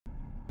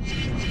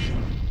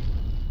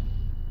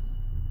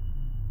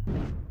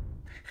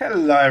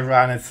Hello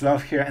everyone, it's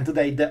Sloth here, and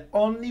today the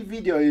only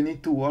video you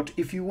need to watch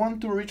if you want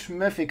to reach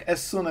Mythic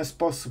as soon as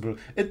possible.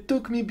 It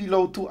took me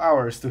below 2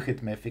 hours to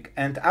hit Mythic,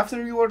 and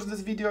after you watch this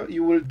video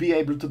you will be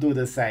able to do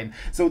the same.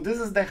 So this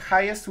is the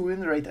highest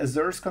win rate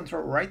Azorius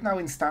Control right now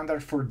in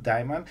standard for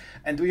Diamond,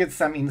 and we had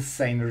some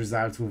insane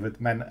results with it,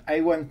 man.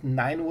 I went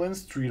 9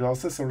 wins, 3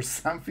 losses or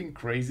something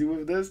crazy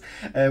with this.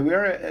 We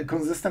are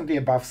consistently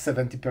above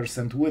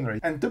 70% win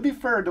rate, and to be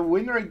fair, the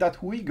win rate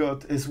that we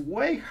got is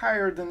way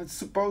higher than it's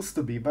supposed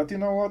to be, but you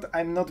know what?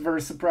 I'm not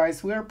very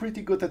surprised. We are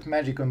pretty good at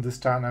magic on this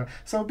channel,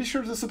 so be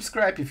sure to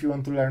subscribe if you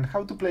want to learn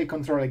how to play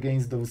control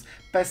against those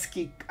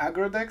pesky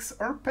aggro decks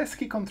or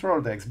pesky control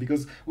decks,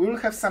 because we will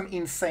have some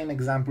insane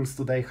examples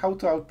today how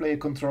to outplay a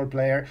control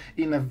player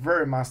in a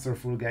very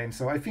masterful game,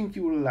 so I think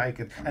you will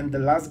like it. And the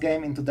last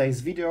game in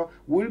today's video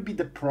will be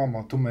the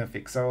promo to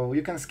Mythic, so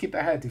you can skip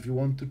ahead if you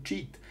want to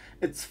cheat.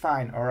 It's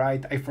fine,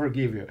 alright? I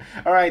forgive you.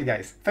 Alright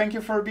guys, thank you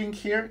for being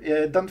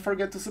here. Don't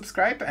forget to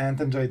subscribe and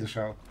enjoy the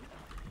show.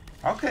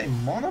 Okay,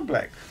 Mono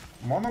Black.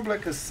 Mono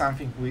Black is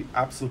something we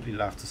absolutely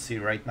love to see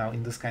right now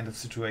in this kind of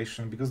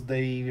situation, because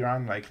they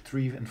run like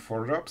 3 and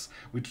 4 drops,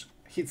 which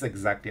hits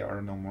exactly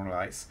our normal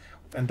eyes.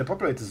 And the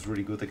populate is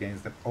really good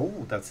against them.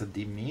 Oh, that's a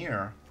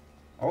Dimir.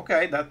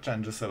 Okay, that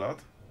changes a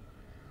lot.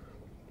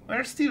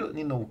 We're still in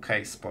an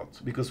okay spot,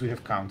 because we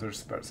have counter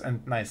spells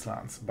and nice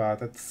lands,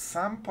 but at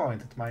some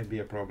point it might be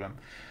a problem.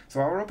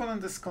 So our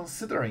opponent is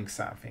considering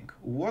something.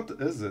 What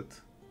is it?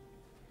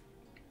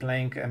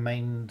 Playing a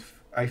main...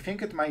 I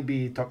think it might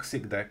be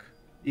toxic deck.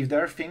 If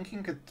they're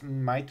thinking, it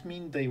might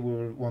mean they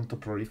will want to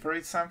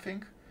proliferate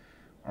something.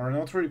 Or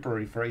not really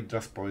proliferate,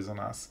 just poison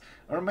us.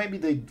 Or maybe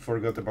they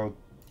forgot about,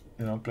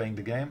 you know, playing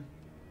the game.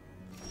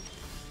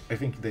 I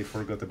think they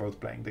forgot about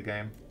playing the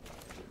game.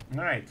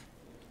 Alright.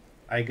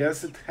 I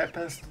guess it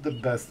happens to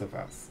the best of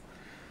us.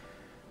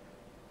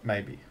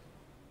 Maybe.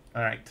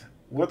 Alright.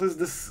 What is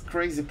this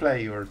crazy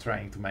play you are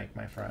trying to make,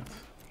 my friend?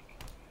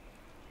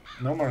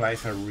 Normal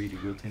eyes are really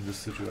good in this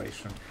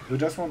situation. We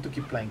just want to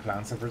keep playing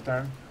lands every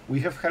turn. We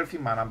have healthy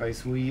mana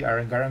base, we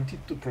are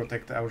guaranteed to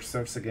protect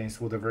ourselves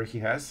against whatever he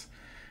has.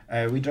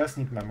 We just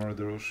need Memory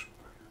Deluge.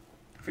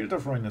 Field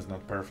of Ruin is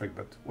not perfect,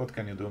 but what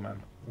can you do,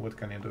 man? What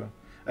can you do?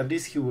 At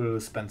least he will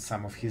spend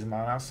some of his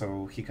mana,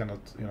 so he cannot,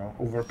 you know,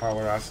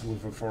 overpower us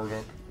with a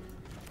 4-drop.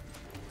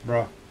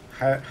 Bro,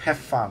 have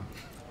fun.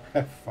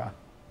 Have fun.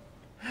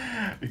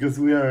 Because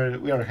we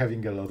are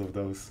having a lot of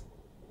those.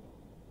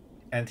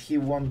 And he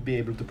won't be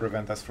able to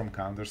prevent us from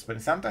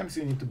counterspelling. Sometimes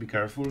you need to be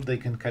careful. They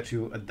can catch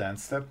you at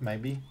dance step,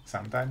 maybe.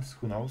 Sometimes,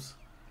 who knows?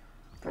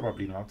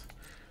 Probably not.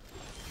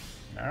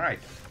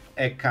 Alright.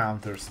 A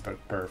counterspell,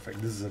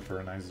 perfect. This is a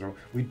very nice draw.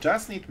 We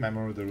just need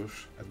Memory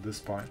Deluge at this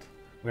point.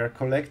 We are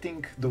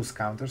collecting those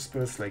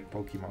counterspells like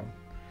Pokemon.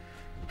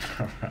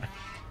 Alright.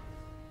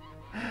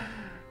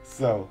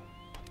 So,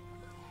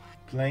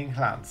 playing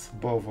hands,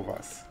 both of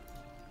us.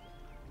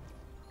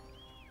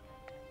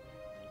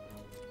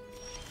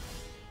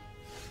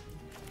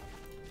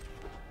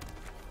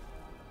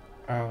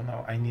 Oh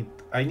no,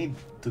 I need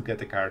to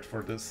get a card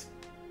for this.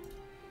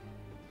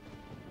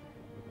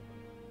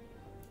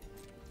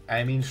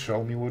 I mean,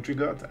 show me what you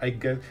got. I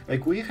get,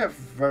 like, we have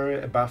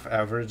very above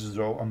average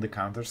draw on the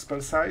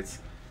counterspell sides,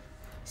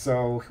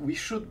 so we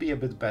should be a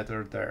bit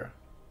better there.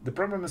 The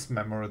problem is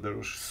Memory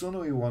Deluge. Soon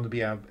we won't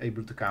be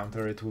able to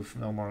counter it with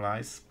no more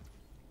lies.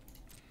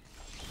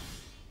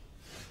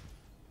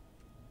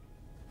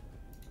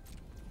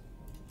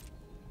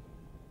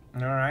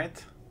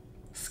 Alright,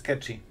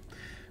 sketchy.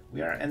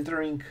 We are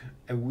entering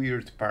a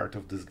weird part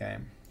of this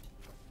game.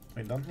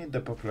 We don't need the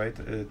populate,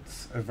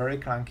 it's a very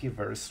clunky,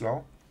 very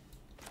slow.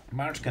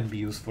 March can be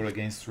useful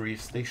against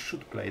reefs, they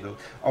should play though.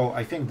 Oh,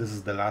 I think this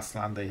is the last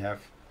land they have.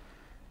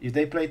 If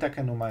they play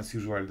Takenuma, it's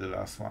usually the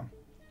last one.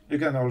 You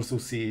can also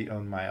see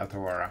on my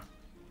Otawara.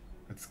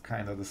 It's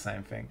kind of the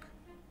same thing.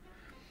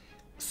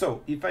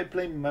 So, if I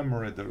play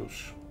Memory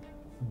Deluge,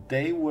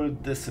 they will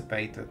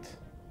dissipate it.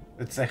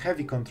 It's a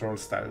heavy control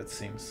style, it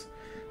seems.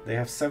 They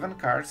have 7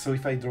 cards, so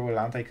if I draw a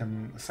land I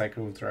can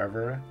cycle with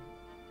Revelry.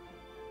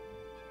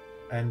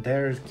 And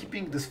they're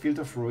keeping this Field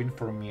of Ruin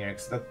for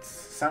Mirx. That's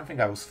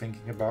something I was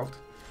thinking about.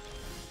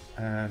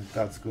 And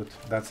that's good.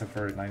 That's a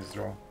very nice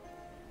draw.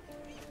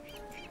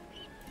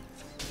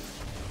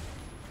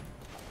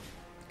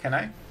 Can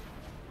I?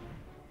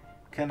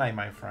 Can I,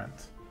 my friend?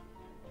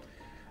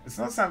 It's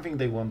not something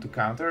they want to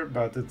counter,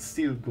 but it's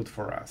still good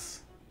for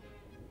us.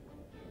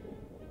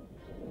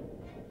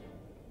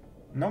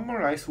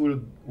 Normal Ice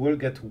will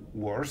get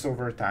worse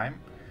over time,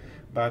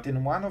 but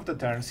in one of the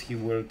turns he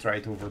will try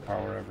to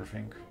overpower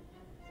everything.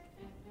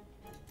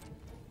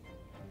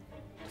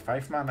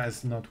 5 mana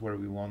is not where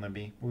we wanna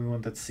be. We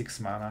wanted 6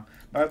 mana,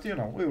 but you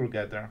know, we will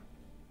get there.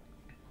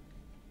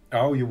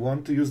 Oh, you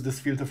want to use this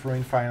Field of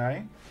Ruin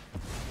finally?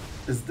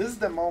 Is this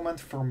the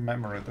moment for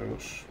Memory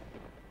Deluge?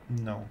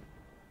 No.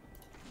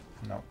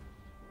 No.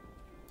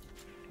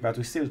 But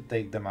we still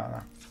take the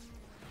mana.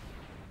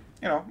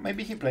 You know,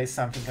 maybe he plays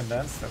something and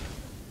then step.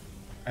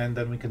 And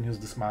then we can use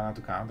this mana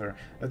to counter.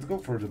 Let's go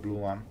for the blue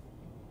one.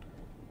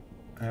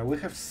 We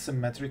have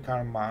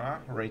symmetrical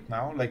mana right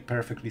now, like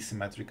perfectly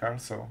symmetrical,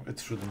 so it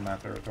shouldn't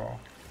matter at all.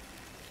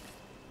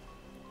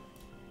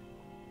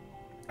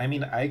 I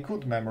mean, I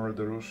could Memory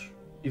Deluge.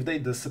 If they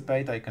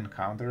dissipate, I can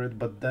counter it,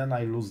 but then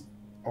I lose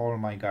all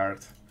my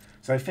guard.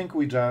 So I think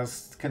we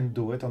just can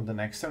do it on the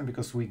next turn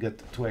because we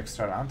get 2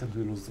 extra land and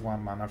we lose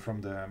 1 mana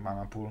from the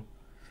mana pool.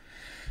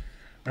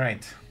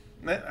 Right.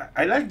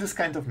 I like this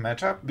kind of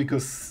matchup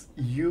because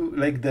you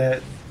like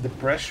the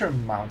pressure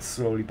mounts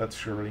slowly but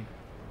surely.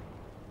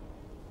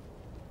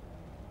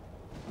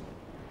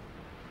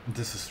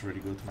 This is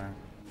really good, man.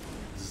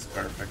 This is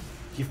perfect.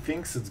 He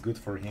thinks it's good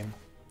for him.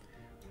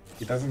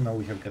 He doesn't know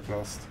we have Get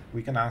Lost.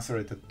 We can answer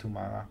it at 2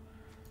 mana.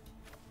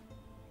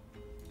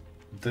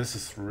 This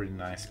is really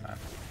nice, man.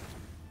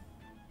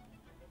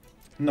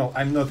 No,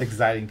 I'm not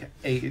exiling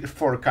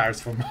 4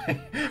 cards from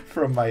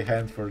my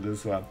hand for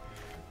this one.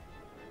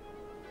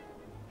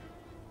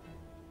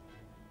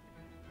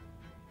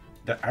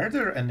 Are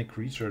there any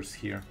creatures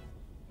here?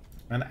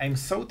 And I'm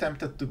so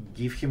tempted to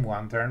give him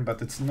 1 turn,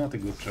 but it's not a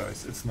good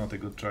choice. It's not a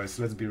good choice.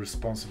 Let's be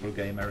responsible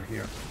gamer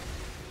here.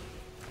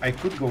 I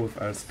could go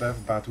with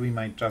Elspeth, but we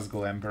might just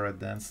go Emperor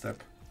at the end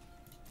step.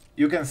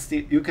 You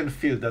can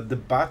feel that the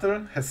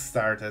battle has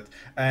started,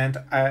 and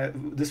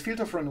this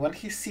Field of Ruin, when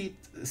he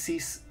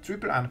sees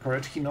triple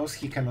anchorage, he knows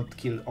he cannot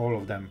kill all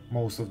of them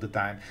most of the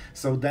time.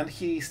 So then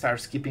he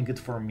starts keeping it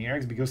for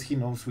Mirrex because he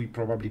knows we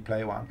probably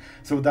play one.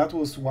 So that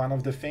was one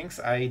of the things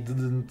I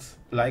didn't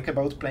like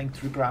about playing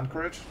triple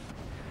anchorage.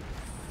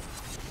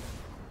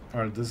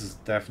 Well, this is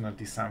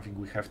definitely something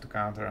we have to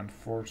counter,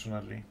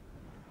 unfortunately.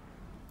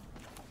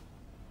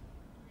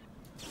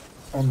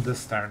 On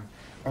this turn.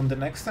 On the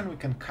next turn we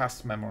can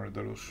cast Memory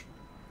Deluge.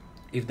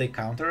 If they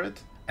counter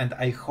it, and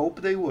I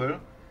hope they will,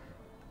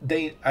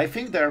 I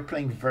think they are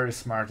playing very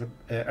smart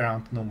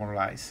around No More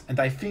Lies. And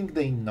I think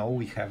they know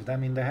we have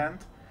them in the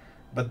hand,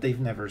 but they've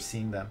never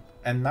seen them.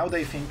 And now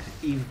they think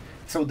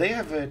so they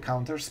have a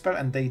counter spell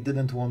and they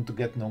didn't want to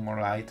get No More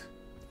Light.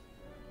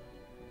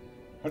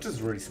 Which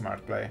is really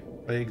smart play.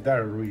 Like,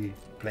 they're really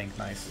playing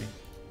nicely.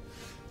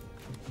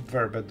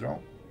 Very bad draw.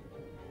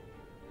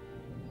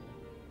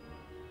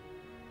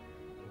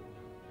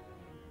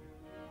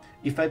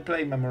 If I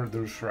play Memory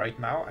Deluge right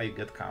now, I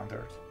get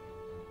countered.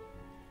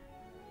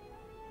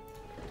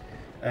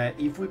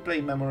 If we play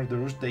Memory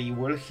Deluge, they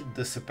will hit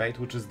Dissipate,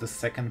 which is the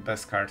second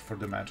best card for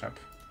the matchup.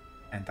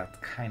 And that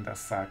kinda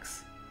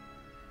sucks.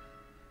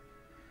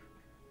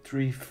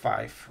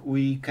 3-5.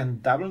 We can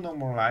double No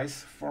More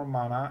Lies for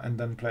mana and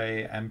then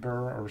play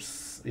Emperor or...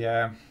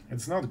 yeah,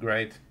 it's not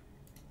great.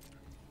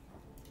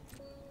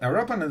 Our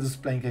opponent is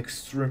playing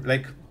extreme...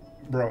 like,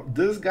 bro,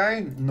 this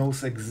guy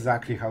knows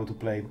exactly how to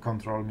play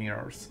control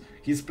mirrors.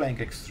 He's playing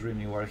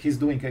extremely well. He's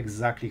doing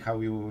exactly how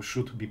you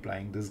should be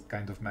playing this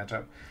kind of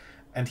matchup.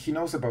 And he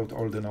knows about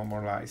all the No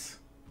More Lies.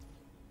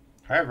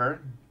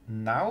 However,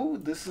 now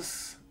this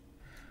is...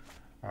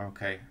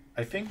 okay,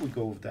 I think we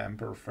go with the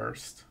Emperor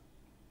first.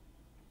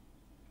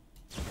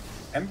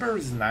 Emperor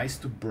is nice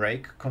to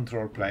break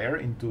control player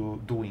into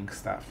doing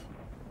stuff.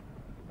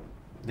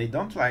 They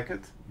don't like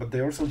it, but they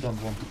also don't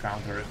want to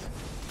counter it.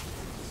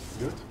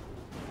 Good.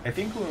 I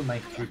think we'll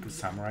make triple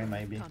samurai,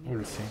 maybe.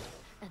 We'll see.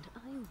 And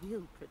I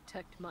will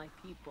protect my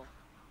people.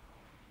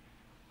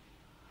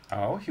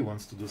 Oh, he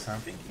wants to do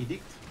something.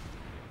 Edict?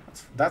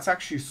 That's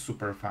actually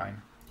super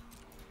fine.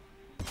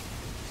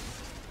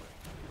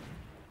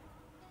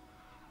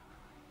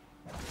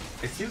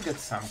 I still get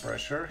some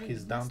pressure.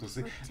 He's down to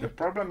 6. The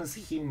problem is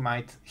he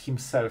might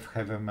himself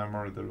have a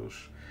Memory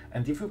Deluge.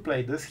 And if we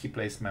play this, he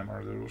plays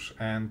Memory Deluge.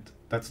 And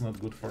that's not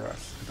good for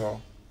us at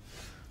all.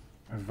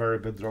 A very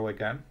bad draw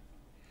again.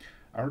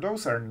 Our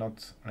draws are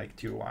not like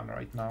tier 1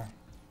 right now.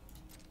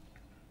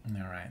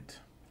 Alright.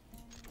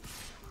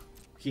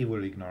 He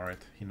will ignore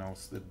it. He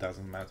knows it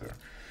doesn't matter.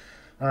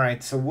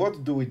 Alright, so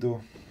what do we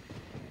do?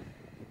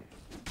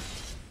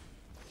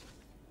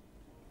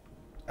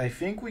 I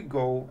think we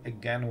go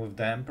again with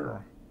the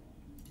Emperor.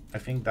 I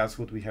think that's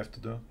what we have to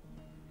do.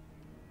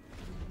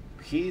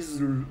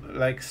 He's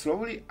like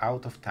slowly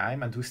out of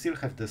time and we still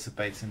have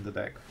Dissipates in the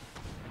deck.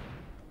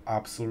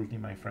 Absolutely,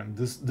 my friend.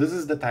 This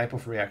is the type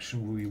of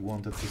reaction we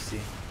wanted to see.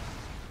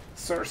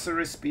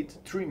 Sorcery speed,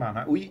 3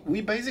 mana.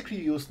 We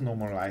basically used No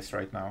More Lies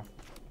right now.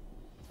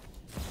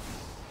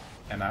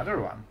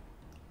 Another one.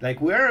 Like,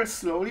 we are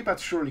slowly but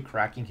surely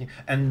cracking him.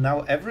 And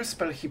now every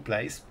spell he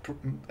plays,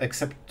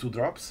 except 2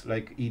 drops,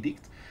 like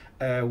Edict,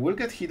 will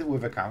get hit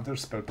with a counter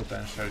spell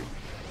potentially.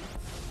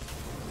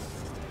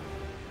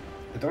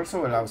 It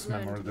also allows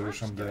Memory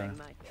Deluge on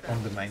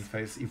the main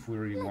phase if we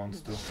really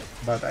want to.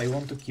 But I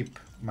want to keep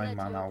my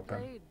mana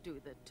open.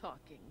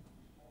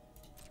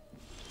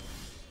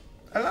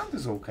 Land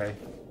is okay.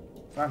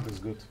 Land is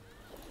good.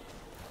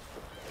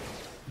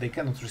 They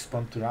cannot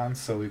respond to land,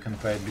 so you can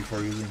play it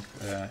before using,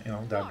 you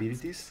know, the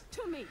abilities.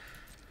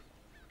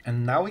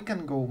 And now we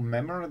can go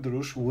Memory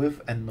Deluge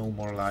with a No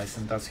More Lies,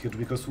 and that's huge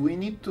because we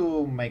need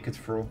to make it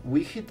through.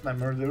 We hit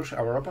Memory Deluge,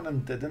 our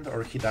opponent didn't,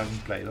 or he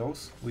doesn't play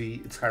those.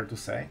 It's hard to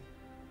say.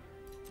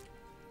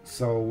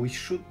 So we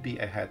should be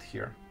ahead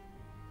here.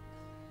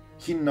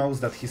 He knows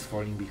that he's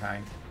falling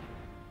behind.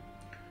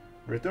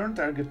 Return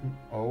target...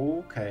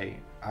 Okay,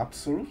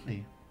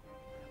 absolutely.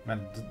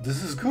 Man,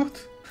 this is good.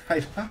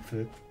 I love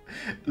it.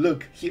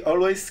 Look, he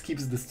always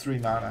keeps this 3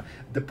 mana.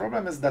 The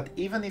problem is that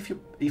even if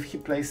he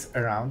plays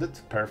around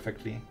it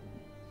perfectly,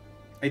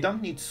 I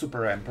don't need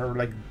Super Emperor,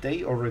 like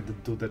they already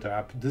do the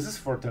job. This is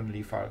for turn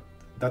lethal.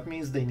 That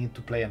means they need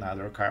to play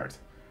another card.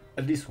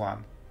 At least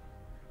one.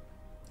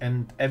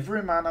 And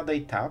every mana they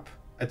tap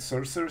at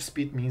sorcerer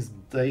speed means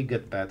they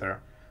get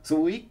better. So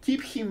we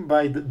keep him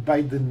by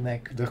the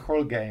neck the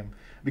whole game,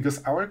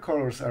 because our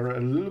colors are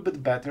a little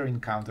bit better in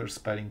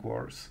counter-spelling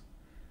wars.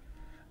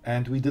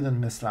 And we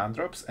didn't miss land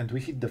drops, and we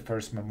hit the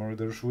first Memory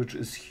Deluge, which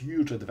is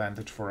huge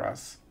advantage for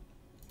us.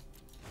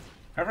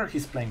 However,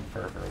 he's playing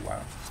very, very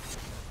well.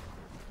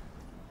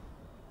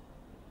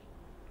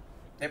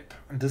 Yep,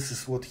 this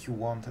is what he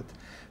wanted.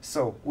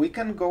 So, we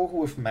can go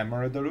with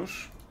Memory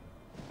Deluge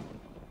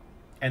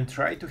and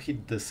try to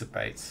hit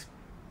Dissipates.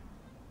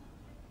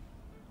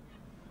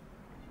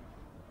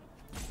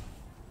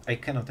 I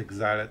cannot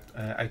exile it.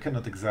 I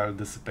cannot exile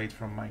Dissipate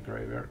from my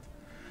graveyard.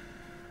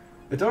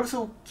 It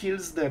also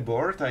kills the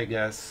board, I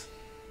guess.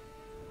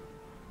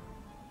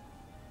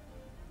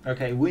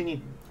 Okay,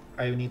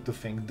 I need to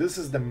think. This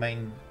is the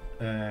main,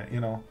 you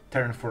know,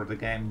 turn for the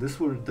game. This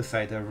will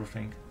decide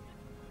everything.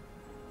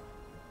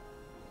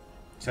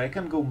 So I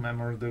can go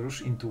Memory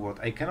Deluge into what?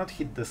 I cannot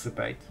hit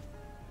Dissipate.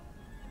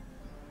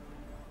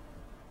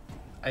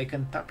 I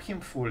can tap him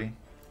fully.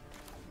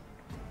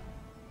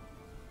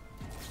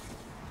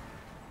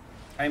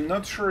 I'm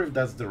not sure if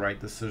that's the right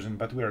decision,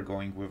 but we are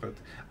going with it.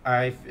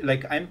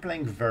 I'm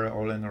playing very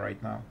all-in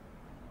right now.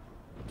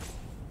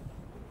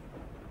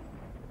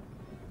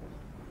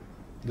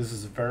 This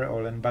is very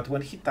all-in, but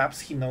when he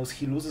taps, he knows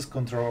he loses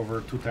control over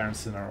 2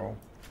 turns in a row.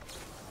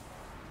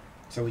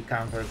 So we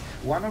countered.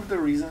 One of the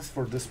reasons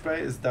for this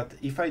play is that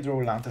if I draw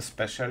land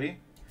especially,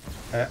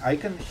 I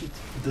can hit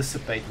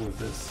Dissipate with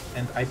this,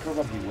 and I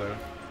probably will.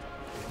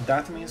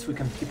 That means we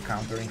can keep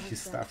countering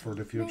his stuff for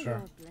the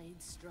future.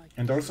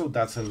 And also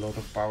that's a lot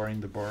of power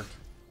in the board.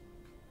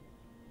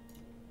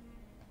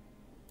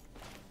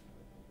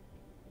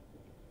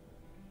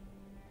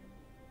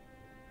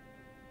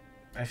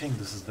 I think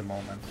this is the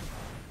moment.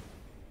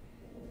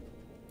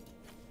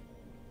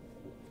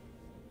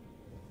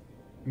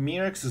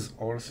 Mirex is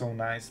also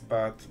nice,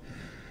 but...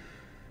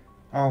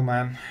 Oh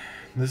man,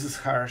 this is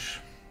harsh.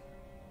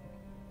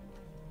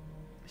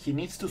 He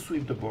needs to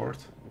sweep the board.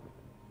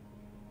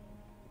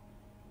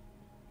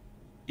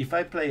 If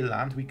I play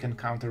land, we can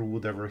counter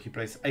whatever he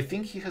plays. I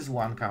think he has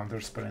 1 counter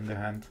spell in the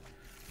hand.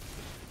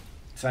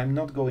 So I'm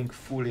not going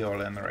fully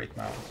all in right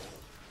now.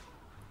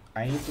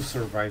 I need to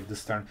survive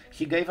this turn.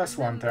 He gave us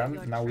 1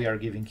 turn, now we are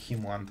giving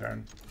him 1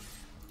 turn.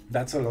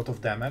 That's a lot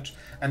of damage.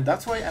 And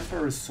that's why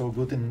Emperor is so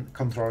good in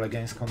control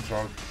against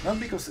control.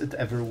 Not because it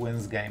ever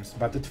wins games,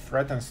 but it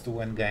threatens to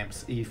win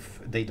games if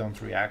they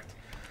don't react.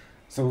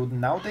 So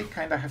now they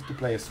kinda have to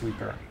play a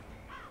sweeper.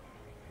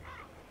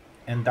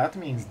 And that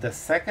means the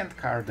second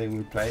card they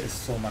will play is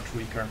so much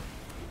weaker.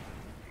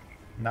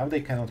 Now they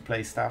cannot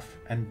play stuff,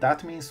 and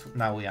that means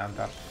now we end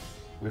up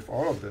with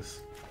all of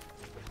this.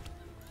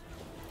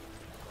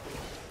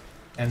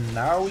 And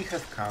now we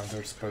have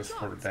counter spells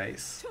for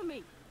days.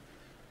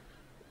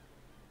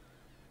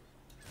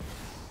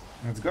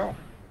 Let's go.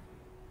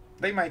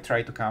 They might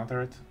try to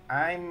counter it.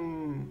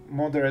 I'm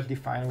moderately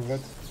fine with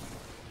it.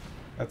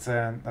 That's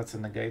a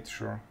negate,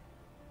 sure.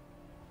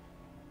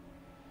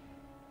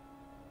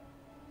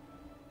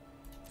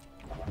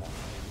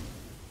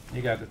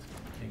 You got it.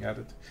 You got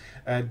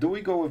it. Do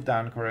we go with the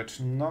Anchorage?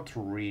 Not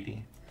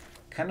really.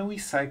 Can we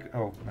cycle?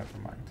 Oh, never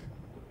mind.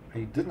 I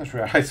didn't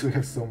realize we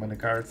have so many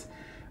cards.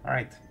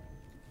 Alright.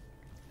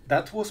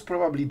 That was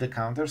probably the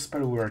counter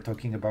spell we were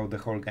talking about the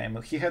whole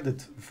game. He had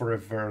it for a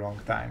very long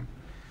time.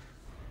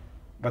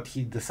 But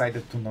he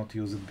decided to not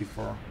use it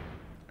before.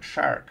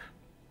 Shark.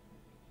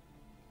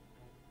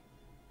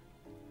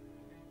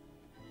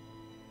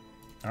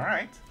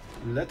 Alright.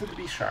 Let it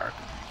be Shark.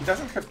 He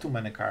doesn't have too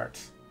many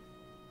cards.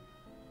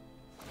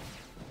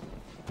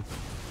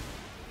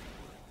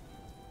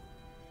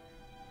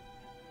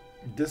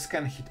 This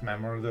can hit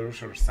Memory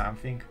Deluge or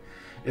something.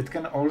 It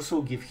can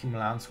also give him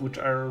lands, which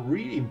are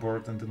really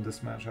important in this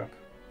matchup.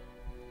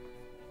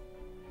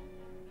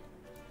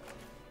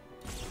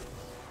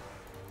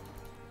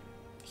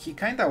 He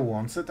kinda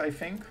wants it, I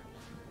think,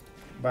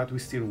 but we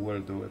still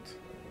will do it.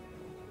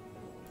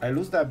 I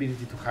lose the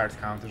ability to hard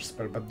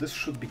counterspell, but this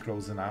should be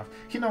close enough.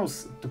 He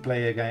knows to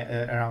play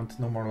again, around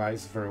No More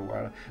Lies very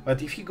well,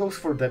 but if he goes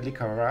for Deadly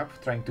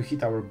Cover-Up, trying to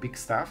hit our big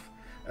stuff,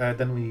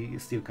 then we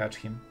still catch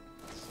him.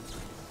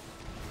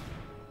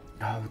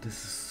 Oh,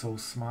 this is so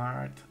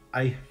smart.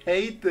 I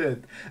hate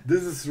it.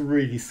 This is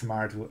really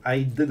smart.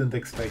 I didn't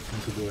expect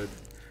him to do it.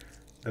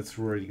 That's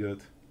really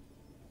good.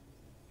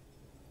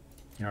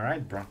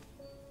 Alright, bro.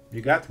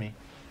 You got me.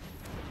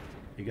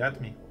 You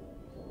got me.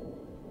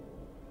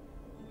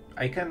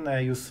 I can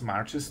use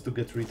marches to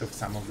get rid of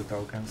some of the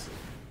tokens.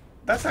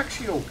 That's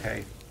actually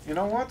okay. You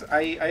know what?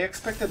 I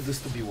expected this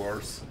to be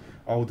worse.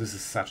 Oh, this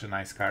is such a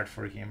nice card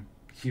for him.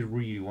 He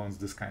really wants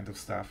this kind of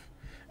stuff,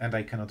 and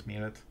I cannot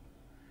mill it.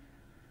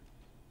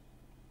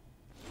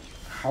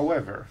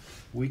 However,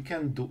 we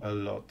can do a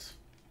lot.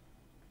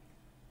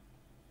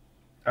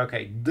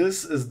 Okay,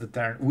 this is the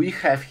turn. We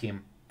have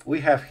him.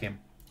 We have him.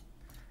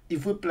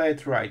 If we play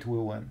it right, we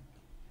win.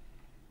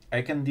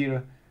 I can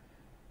deal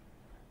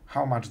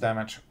how much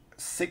damage?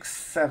 6,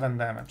 7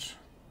 damage.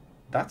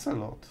 That's a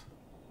lot.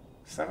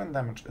 7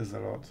 damage is a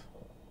lot.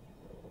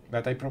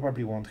 But I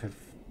probably won't have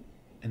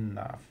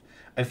enough.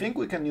 I think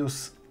we can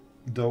use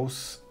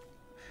those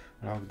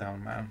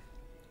lockdown, man.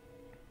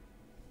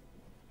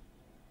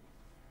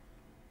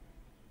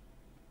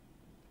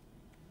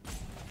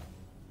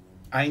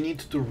 I need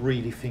to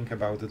really think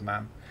about it,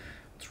 man.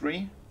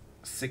 3,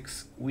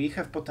 6. We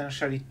have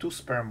potentially 2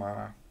 spare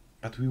mana,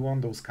 but we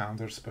want those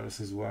counter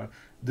spells as well.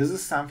 This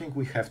is something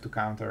we have to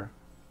counter,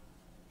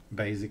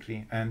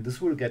 basically, and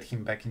this will get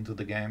him back into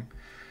the game.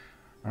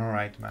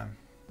 Alright, man.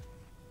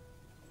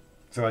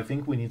 So I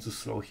think we need to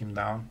slow him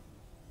down.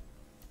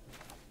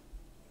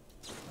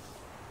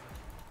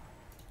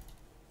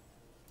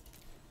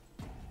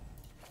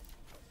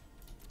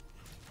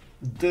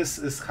 This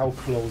is how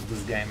close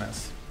this game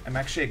is. I'm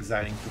actually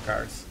exiling 2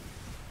 cards.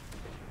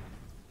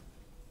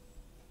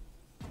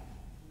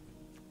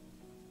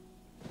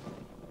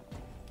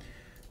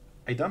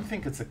 I don't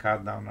think it's a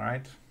cut down,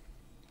 right?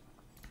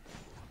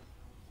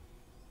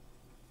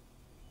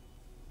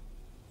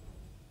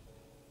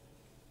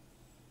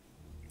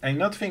 I'm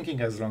not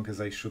thinking as long as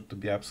I should, to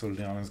be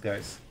absolutely honest,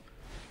 guys.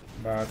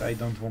 But I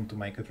don't want to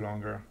make it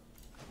longer.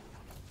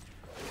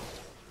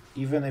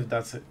 Even if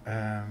that's...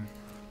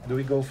 do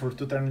we go for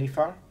 2-turn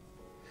Lethal?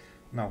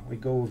 No, we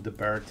go with the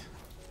bird.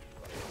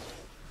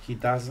 He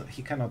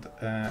cannot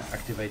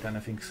activate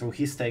anything, so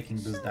he's taking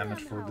this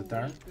damage for the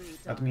turn.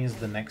 That means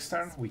the next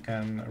turn we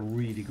can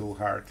really go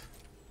hard.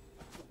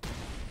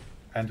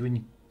 And we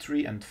need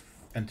 3 and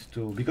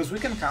 2, because we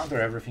can counter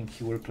everything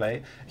he will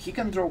play. He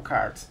can draw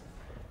cards.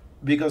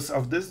 Because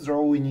of this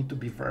draw we need to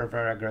be very,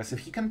 very aggressive.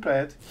 He can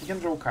play it, he can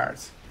draw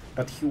cards,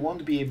 but he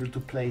won't be able to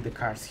play the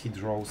cards he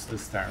draws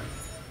this turn.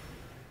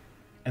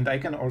 And I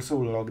can also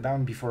lock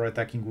down before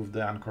attacking with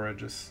the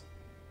Anchorages.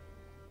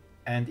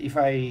 And if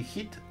I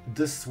hit,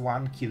 this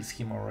one kills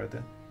him already.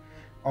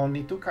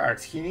 Only 2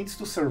 cards, he needs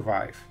to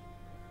survive.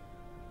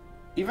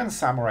 Even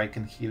Samurai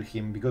can heal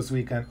him, because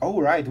we can... Oh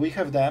right, we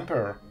have the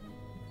Emperor.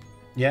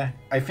 Yeah,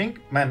 I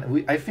think,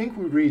 man, I think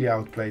we really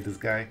outplayed this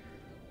guy.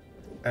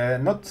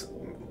 Not...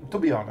 To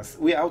be honest,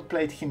 we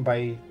outplayed him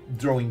by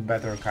drawing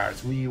better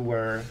cards. We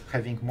were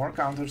having more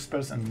counter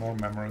spells and more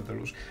Memory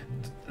Deluge.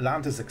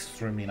 Land is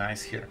extremely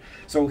nice here.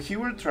 So he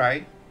will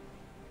try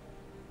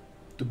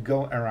to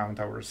go around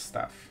our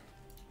stuff.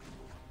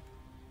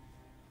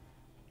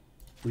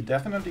 We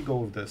definitely go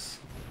with this.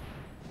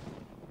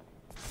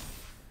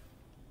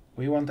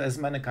 We want as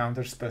many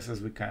counter spells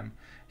as we can.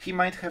 He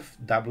might have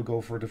double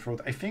go for the throat.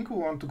 I think we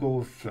want to go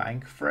with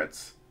flying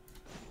threats,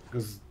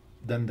 because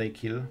then they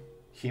kill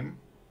him.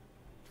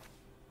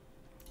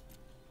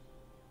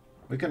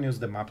 We can use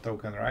the map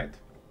token, right?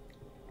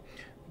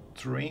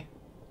 3,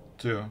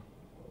 2,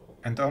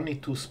 and only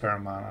 2 spare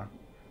mana.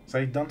 So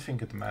I don't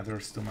think it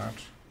matters too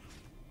much.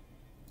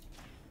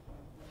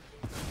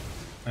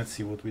 Let's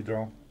see what we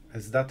draw.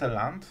 Is that a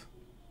land?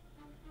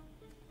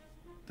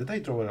 Did I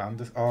draw a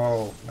land?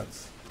 Oh,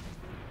 that's...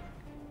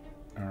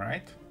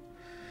 Alright.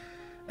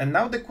 And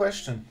now the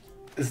question,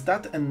 is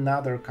that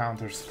another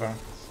counter spell?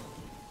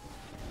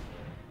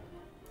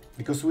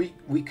 Because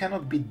we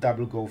cannot beat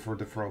double go for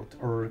the throat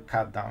or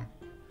cut down.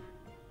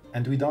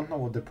 And we don't know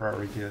what the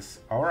priority is.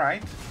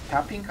 Alright,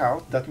 tapping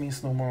out, that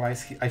means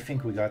normalize. I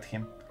think we got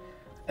him.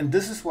 And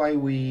this is why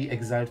we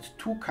exiled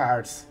 2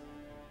 cards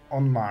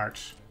on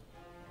March.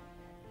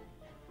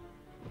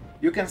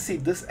 You can see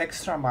this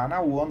extra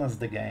mana won us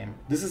the game.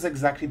 This is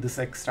exactly this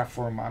extra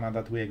 4 mana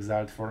that we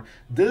exiled for.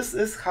 This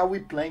is how we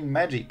play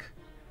Magic.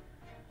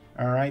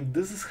 Alright,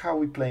 this is how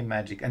we play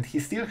Magic. And he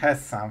still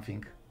has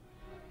something.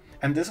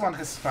 And this one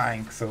has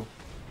flying, so...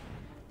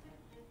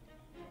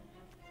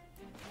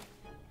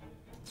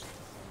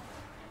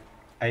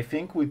 I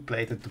think we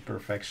played it to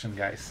perfection,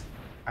 guys.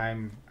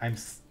 I'm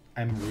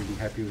really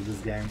happy with this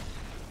game.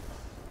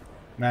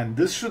 Man,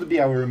 this should be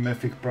our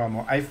Mythic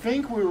promo. I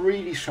think we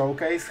really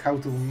showcase how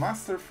to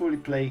masterfully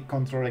play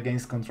control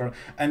against control.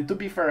 And to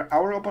be fair,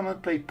 our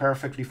opponent played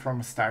perfectly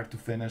from start to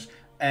finish.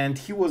 And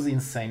he was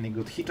insanely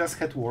good. He just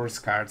had worse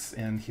cards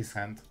in his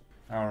hand.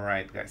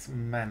 Alright, guys.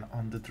 Man,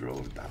 on the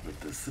draw, double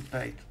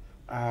Dissipate.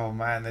 Oh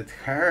man, it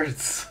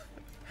hurts.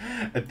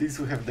 At least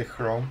we have the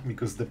Chrome,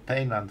 because the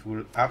Painland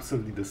will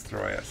absolutely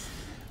destroy us.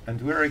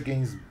 And we're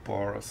against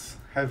Boros.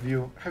 Have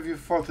you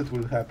thought it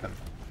will happen?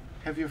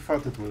 Have you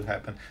thought it will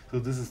happen? So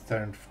this is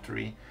turn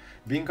 3.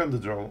 Being on the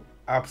draw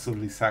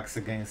absolutely sucks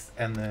against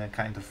any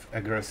kind of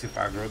aggressive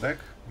aggro deck,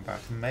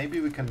 but maybe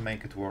we can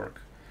make it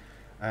work.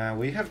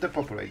 We have the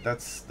Populate,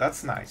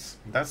 that's nice,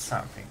 that's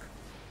something.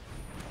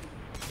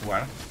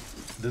 Well,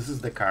 this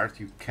is the card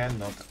you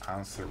cannot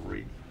answer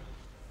really.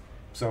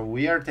 So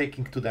we are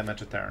taking 2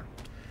 damage a turn.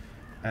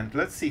 And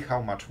let's see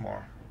how much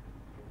more.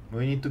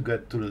 We need to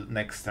get to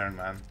next turn,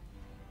 man.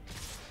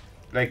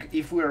 Like,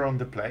 if we're on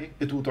the play,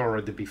 it would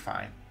already be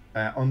fine.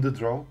 On the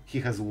draw,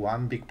 he has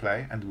one big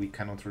play, and we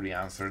cannot really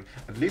answer.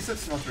 At least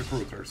it's not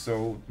Recruiter,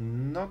 so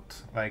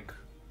not like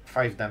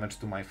 5 damage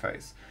to my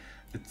face.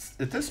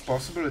 It is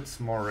possible it's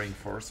more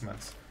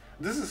reinforcements.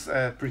 This is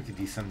a pretty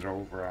decent draw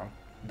overall.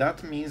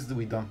 That means that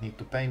we don't need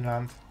to pain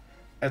land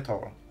at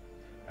all.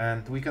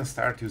 And we can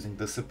start using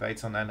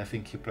Dissipates on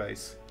anything he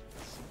plays.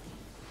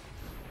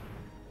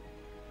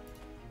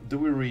 Do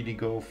we really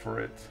go for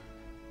it?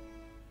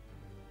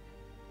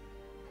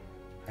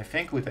 I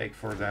think we take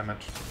 4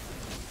 damage.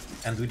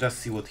 And we just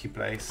see what he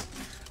plays.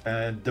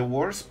 The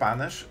worst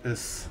punish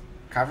is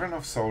Cavern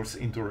of Souls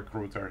into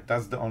Recruiter.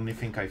 That's the only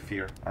thing I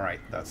fear.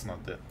 Alright, that's not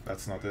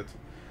it.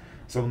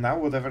 So now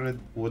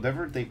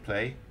whatever they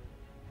play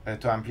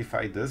to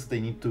amplify this,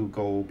 they need to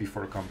go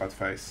before combat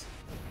phase.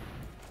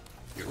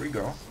 Here we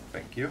go.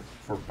 Thank you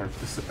for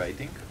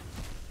participating.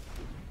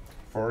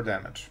 4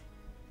 damage.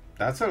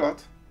 That's a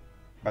lot,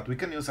 but we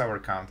can use our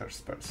counter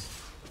spells.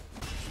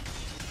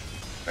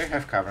 They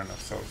have Cavern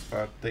of Souls,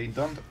 but they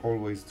don't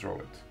always draw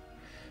it.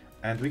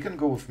 And we can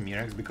go with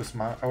Mirex because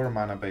our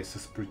mana base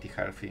is pretty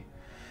healthy.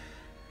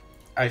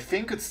 I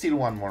think it's still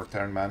one more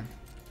turn, man.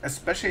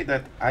 Especially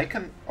that I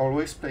can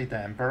always play the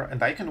Emperor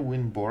and I can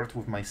win board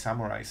with my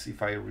Samurais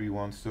if I really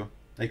want to.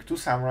 Like 2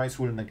 Samurais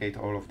will negate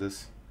all of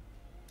this.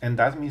 And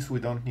that means we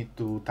don't need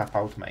to tap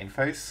out main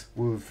phase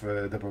with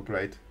the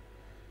Populate.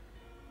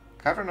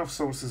 Cavern of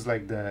Souls is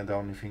like the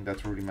only thing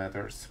that really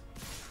matters.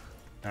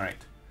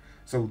 Alright.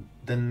 So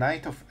the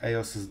Knight of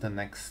Eos is the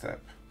next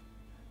step.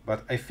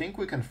 But I think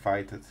we can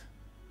fight it.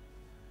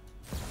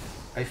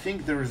 I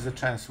think there is a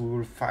chance we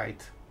will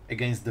fight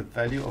against the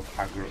value of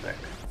aggro deck.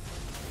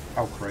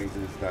 How crazy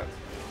is that?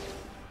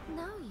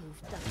 Now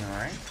you've done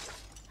Alright.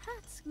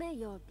 Perhaps may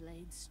your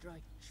blade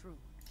strike true.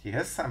 He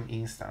has some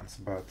instants,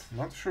 but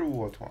not sure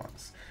what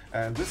ones.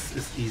 And this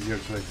is easier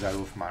to exile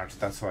with March,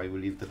 that's why we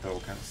leave the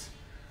tokens.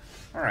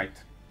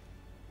 Alright.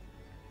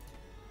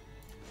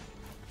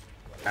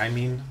 I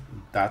mean,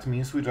 that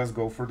means we just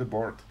go for the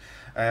board.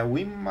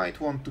 We might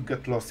want to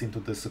get lost into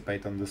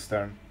Dissipate on this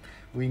turn.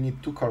 We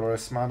need 2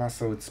 colorless mana,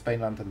 so it's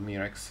Painland and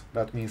Mirex.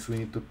 That means we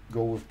need to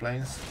go with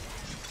planes.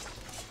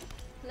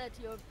 Let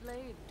your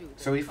blade do the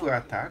So if we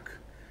talking. attack,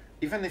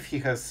 even if he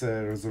has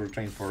Resurrect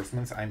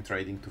Reinforcements, I'm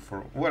trading 2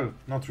 for... Well,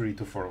 not really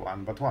 2 for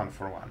 1, but 1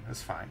 for 1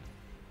 is fine.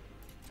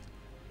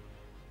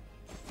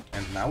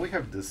 And now we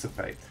have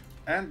Dissipate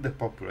and the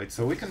Populate,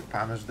 so we can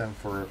punish them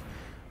for,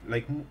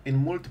 like,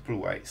 in multiple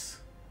ways.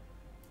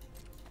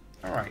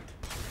 Alright.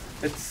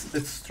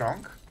 It's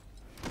strong,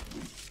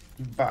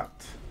 but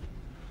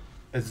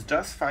it's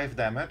just 5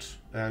 damage,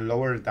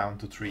 lower down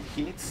to 3.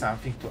 He needs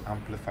something to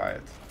amplify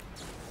it.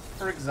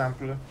 For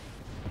example,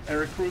 a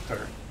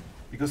Recruiter,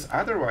 because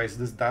otherwise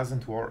this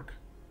doesn't work.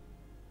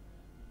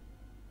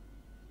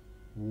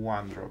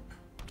 1 drop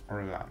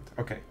or land.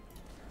 Okay.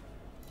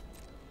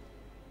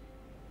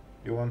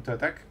 You want to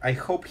attack? I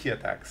hope he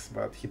attacks,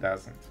 but he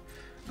doesn't.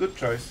 Good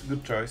choice,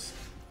 good choice.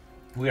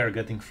 We are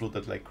getting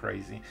flooded like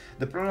crazy.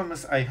 The problem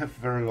is I have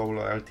very low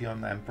loyalty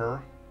on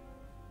Emperor.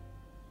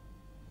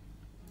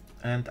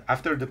 And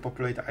after the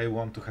Populate I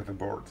want to have a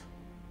board.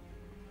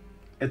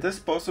 It is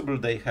possible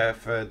they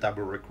have a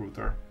double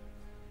Recruiter.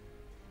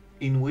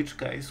 In which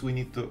case we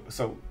need to...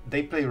 So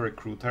they play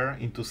Recruiter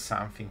into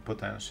something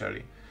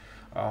potentially.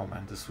 Oh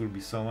man, this will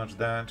be so much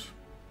damage.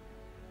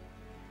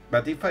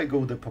 But if I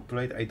go the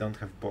Populate I don't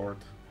have board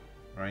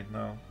right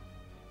now.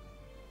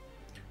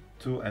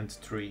 2 and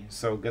 3,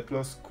 so Get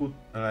Lost could,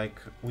 like,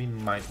 we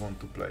might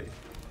want to play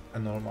a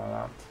normal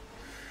land.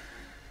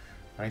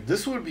 Right,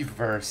 this will be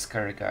very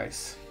scary,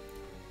 guys.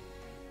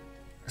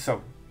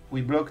 So,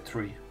 we block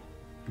 3.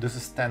 This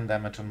is 10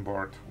 damage on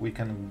board. We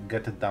can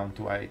get it down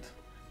to 8.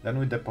 Then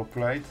with the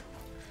Populate,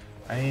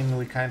 I mean,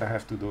 we kinda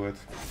have to do it.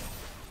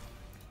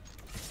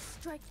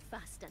 Strike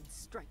fast and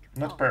strike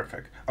Not hard.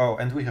 perfect. Oh,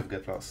 and we have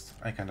Get Lost.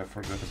 I kinda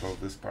forgot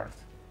about this part.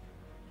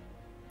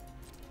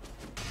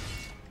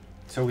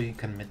 So we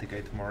can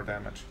mitigate more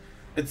damage.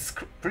 It's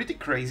pretty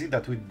crazy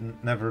that we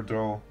never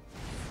draw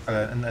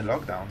in the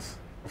lockdowns.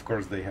 Of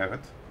course they have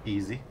it.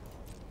 Easy.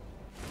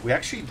 We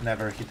actually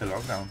never hit a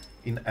lockdown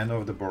in any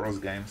of the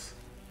Boros games.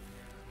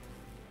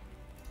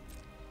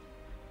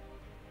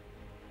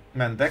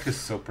 Man, deck is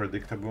so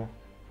predictable.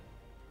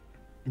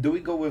 Do we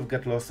go with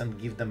Get Lost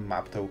and give them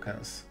map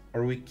tokens?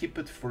 Or we keep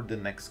it for the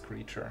next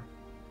creature?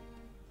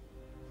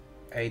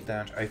 8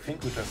 damage. I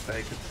think we just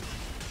take it.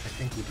 I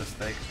think we just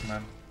take it,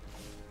 man.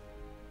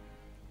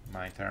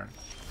 My turn.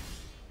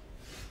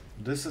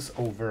 This is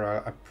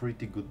overall a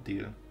pretty good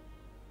deal.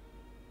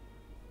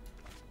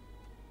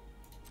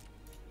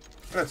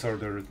 Let's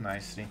order it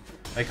nicely.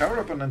 Like, our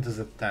opponent is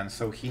at 10,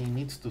 so he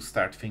needs to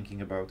start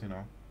thinking about, you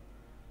know,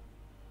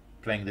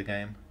 playing the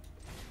game.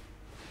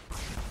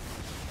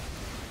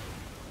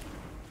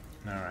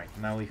 Alright,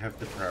 now we have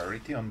the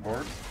priority on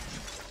board.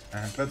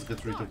 And let's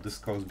get rid of this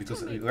coast,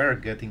 because we are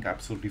getting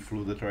absolutely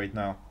flooded right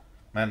now.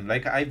 Man,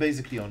 like, I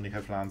basically only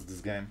have lands this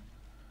game.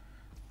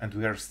 And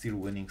we are still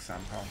winning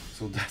somehow,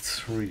 so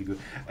that's really good.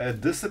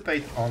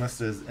 Dissipate,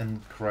 honestly, is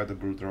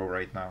incredible draw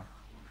right now.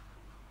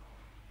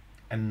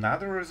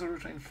 Another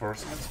Resolute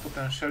Reinforcements,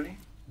 potentially?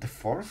 The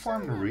fourth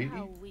one, really?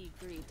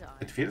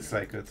 It feels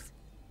like it.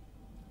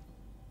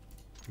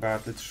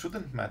 But it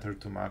shouldn't matter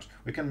too much.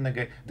 We can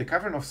negate... The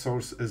Cavern of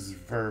Souls is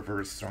very,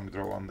 very strong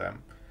draw on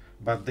them.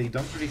 But they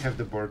don't really have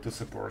the board to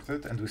support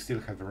it, and we still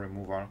have a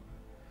removal.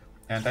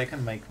 And I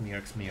can make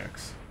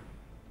Mirrex.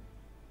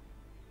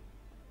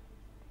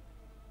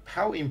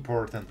 How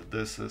important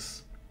this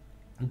is.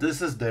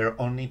 This is their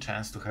only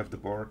chance to have the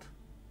board.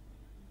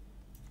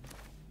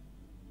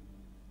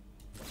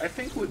 I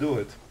think we do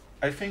it.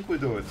 I think we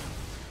do it.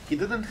 He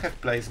didn't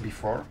have plays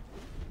before.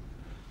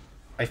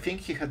 I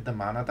think he had the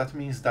mana. That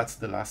means that's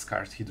the last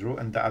card he drew,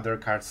 and the other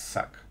cards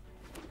suck.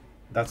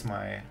 That's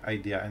my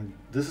idea, and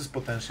this is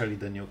potentially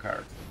the new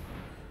card.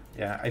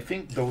 Yeah, I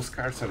think those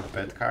cards are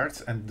bad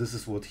cards, and this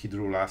is what he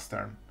drew last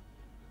turn.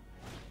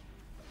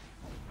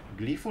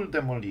 Gleeful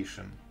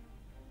Demolition.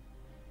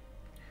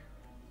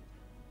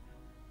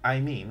 I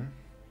mean,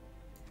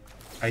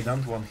 I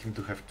don't want him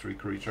to have 3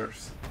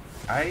 creatures.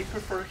 I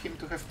prefer him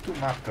to have 2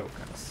 map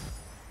tokens.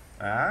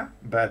 Ah,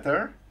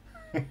 better?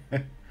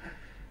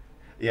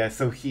 Yeah,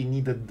 so he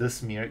needed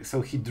this Mirrex.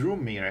 So he drew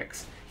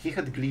Mirrex. He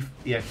had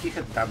he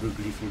had double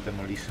Gleeful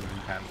Demolition in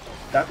hand.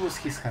 That was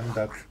his hand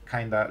that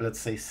kinda, let's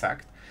say,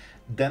 sucked.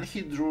 Then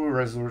he drew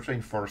Resolute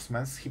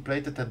Reinforcements, he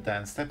played it at the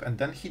end step, and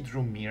then he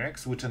drew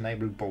Mirrex, which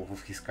enabled both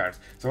of his cards.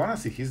 So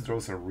honestly, his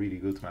draws are really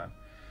good, man.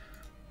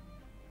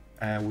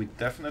 We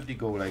definitely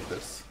go like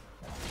this.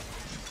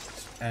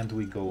 And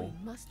we go...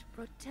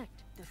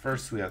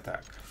 First we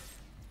attack.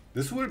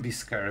 This will be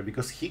scary,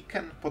 because he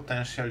can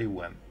potentially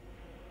win.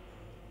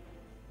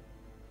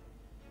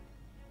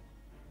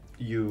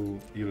 You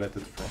let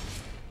it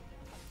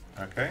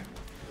through. Okay?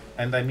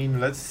 And I mean,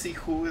 let's see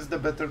who is the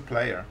better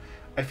player.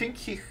 I think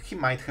he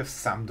might have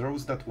some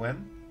draws that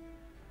win.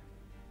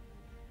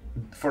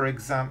 For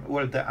example,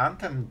 well, the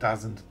Anthem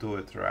doesn't do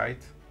it,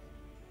 right?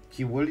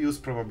 He will use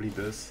probably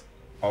this.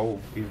 Oh,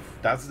 if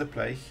that's the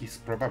play, he's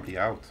probably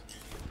out.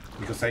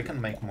 Because I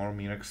can make more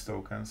Mirrex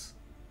tokens.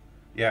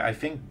 Yeah, I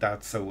think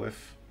that's a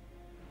whiff.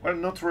 Well,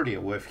 not really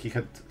a whiff. He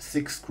had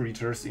 6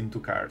 creatures in 2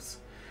 cards.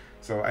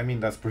 So, I mean,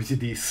 that's pretty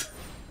decent.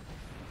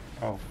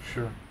 Oh,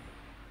 sure.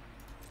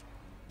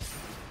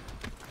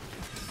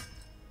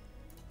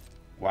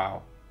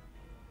 Wow.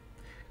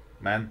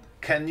 Man,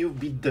 can you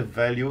beat the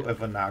value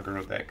of an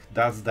aggro deck?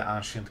 That's the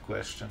ancient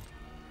question.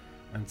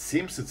 And it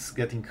seems it's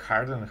getting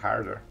harder and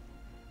harder.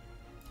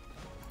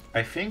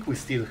 I think we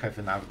still have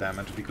enough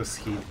damage because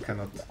he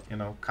cannot, you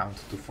know, count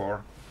to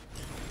 4.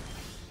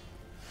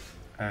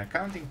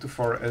 Counting to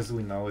 4, as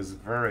we know, is a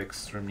very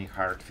extremely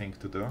hard thing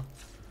to do.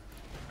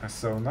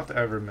 So not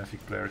every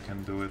Mythic player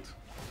can do it.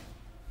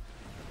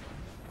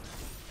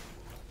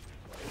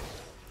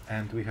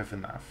 And we have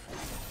enough.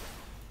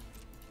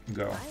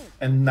 Go.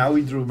 And now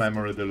we drew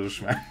Memory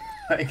Deluge, man.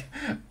 Like,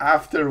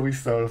 after we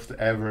solved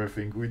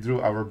everything, we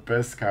drew our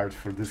best card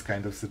for this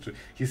kind of situation.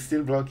 He's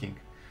still blocking.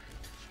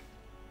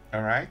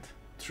 Alright,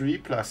 3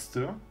 plus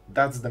 2,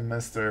 that's the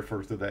mystery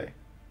for today.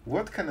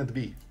 What can it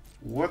be?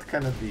 What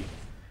can it be?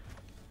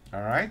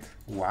 Alright,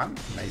 1,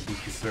 maybe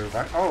he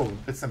survived. Oh,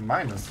 it's a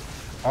minus.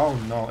 Oh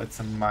no, it's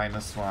a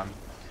 -1.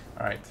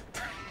 Alright,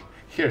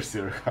 here's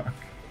your hug.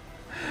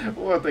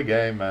 What a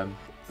game, man.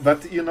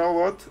 But you know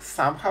what?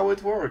 Somehow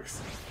it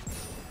works.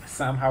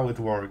 Somehow it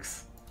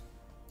works.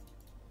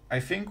 I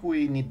think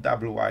we need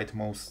double white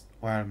most...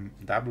 Well,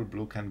 double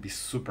blue can be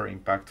super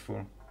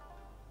impactful.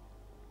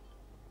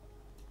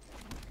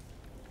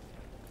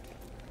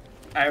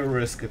 I will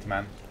risk it,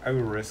 man. I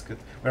will risk it.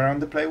 We're on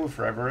the play with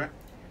Revelry.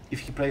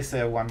 If he plays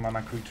a 1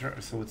 mana creature,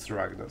 so it's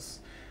Rakdos.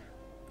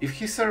 If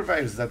he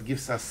survives, that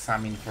gives us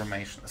some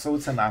information. So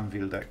it's an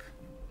Anvil deck.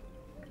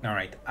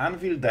 Alright,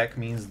 Anvil deck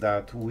means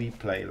that we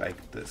play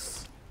like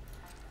this.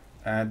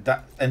 And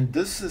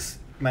this is...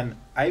 Man,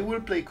 I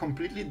will play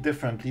completely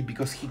differently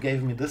because he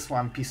gave me this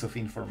one piece of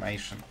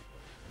information.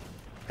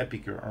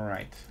 Epicure,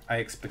 alright. I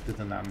expected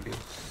an Anvil.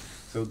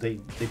 So they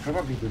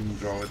probably didn't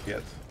draw it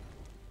yet.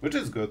 Which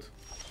is good.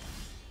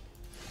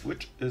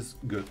 Which is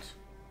good.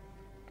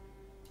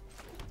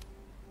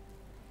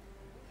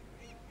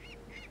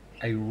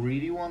 I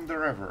really want the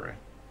Revelry.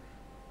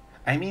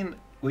 I mean,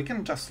 we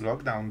can just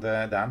lock down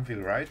the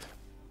Anvil, right?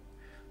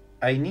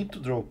 I need to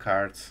draw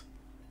cards.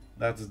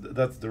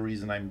 That's the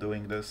reason I'm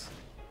doing this.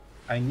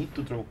 I need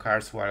to draw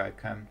cards while I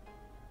can.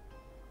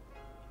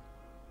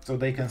 So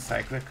they can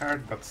cycle a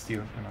card, but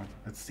still, you know,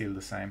 it's still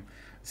the same.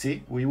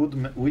 See, we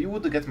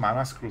would get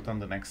mana screwed on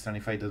the next turn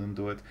if I didn't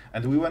do it.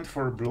 And we went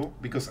for blue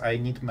because I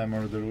need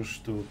Memory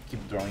Deluge to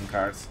keep drawing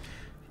cards.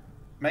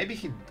 Maybe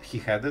he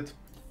had it.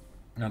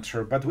 Not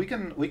sure, but we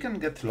can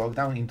get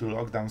lockdown into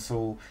lockdown,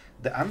 so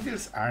the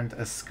Anvils aren't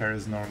as scary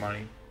as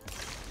normally.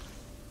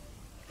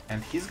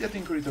 And he's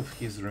getting rid of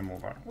his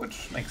remover,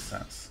 which makes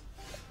sense.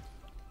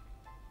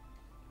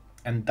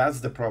 And that's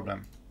the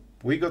problem.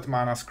 We got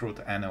mana screwed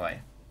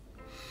anyway.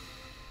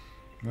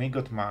 We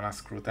got mana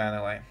screwed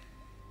anyway.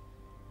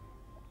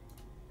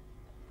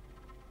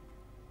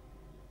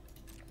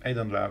 I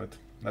don't love it.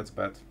 That's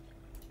bad.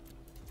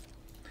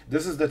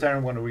 This is the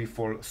turn when we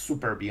fall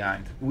super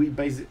behind.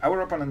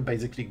 Our opponent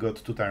basically got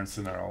 2 turns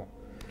in a row.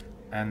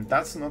 And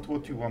that's not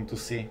what you want to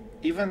see.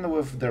 Even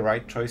with the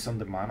right choice on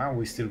the mana,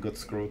 we still got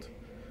screwed.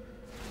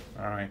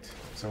 Alright,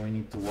 so we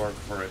need to work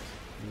for it.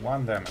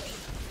 1 damage.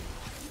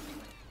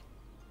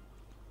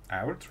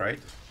 I will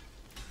trade.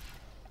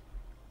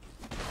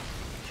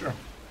 Sure.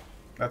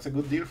 That's a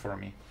good deal for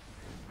me.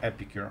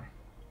 Epicure.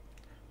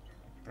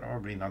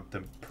 Probably not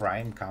the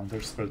prime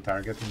counterspell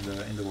target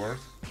in the world.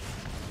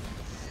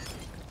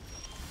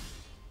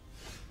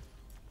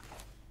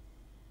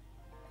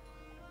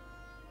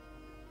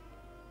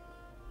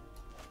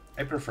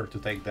 I prefer to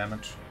take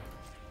damage.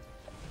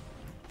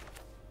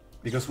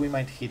 Because we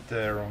might hit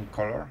the wrong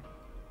color.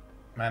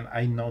 Man,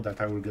 I know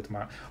that I will get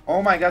my...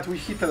 Oh my god, we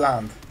hit a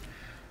land!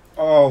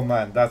 Oh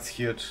man, that's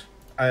huge.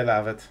 I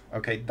love it.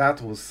 Okay,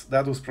 that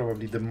was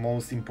probably the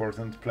most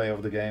important play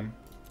of the game.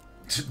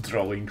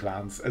 Drawing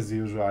lands, as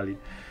usually.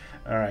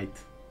 Alright.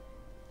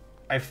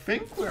 I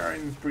think we are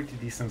in a pretty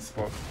decent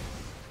spot.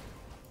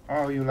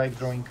 Oh, you like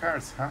drawing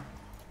cards, huh?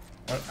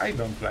 Well, I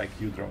don't like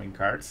you drawing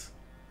cards.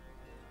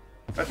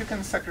 But you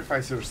can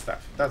sacrifice your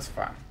stuff, that's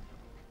fine.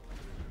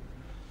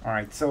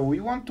 Alright, so we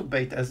want to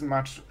bait as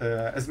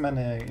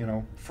many, you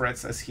know,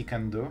 threats as he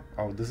can do.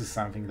 Oh, this is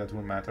something that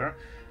will matter.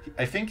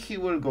 I think he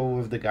will go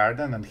with the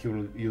garden and he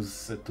will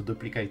use it to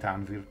duplicate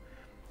anvil.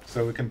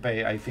 So we can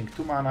pay, I think,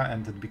 2 mana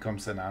and it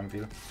becomes an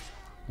anvil.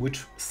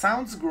 Which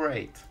sounds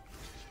great.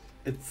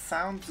 It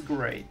sounds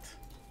great.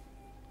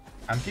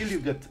 Until you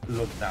get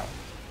locked down.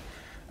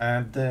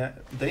 And the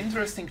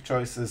interesting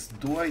choice is,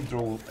 do I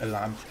draw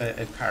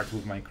a card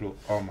with my clue?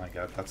 Oh my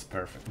god, that's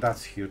perfect.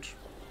 That's huge.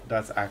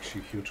 That's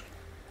actually huge.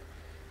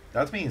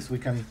 That means we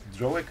can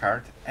draw a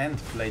card and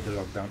play the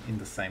lockdown in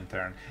the same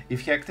turn.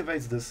 If he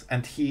activates this,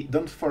 and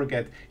don't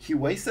forget, he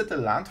wasted a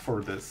land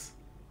for this.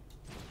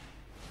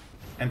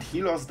 And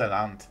he lost the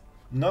land.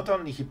 Not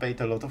only he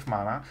paid a lot of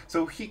mana,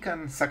 so he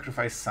can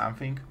sacrifice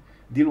something,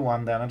 deal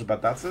 1 damage,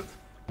 but that's it.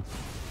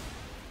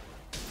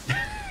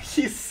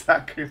 He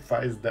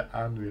sacrificed the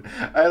anvil.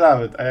 I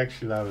love it, I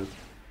actually love it.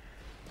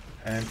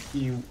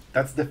 And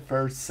that's the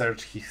first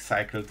search he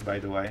cycled, by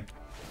the way.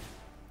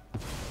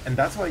 And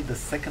that's why the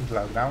second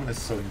lockdown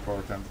is so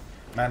important.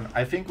 Man,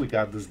 I think we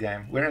got this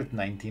game. We're at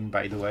 19,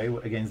 by the way,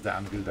 against the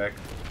anvil deck.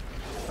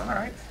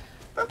 Alright,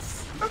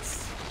 that's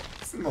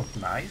not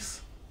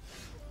nice.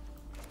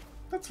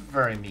 That's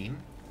very mean.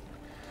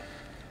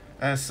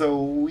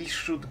 So we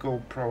should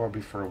go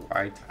probably for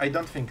white. I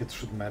don't think it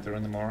should matter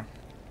anymore.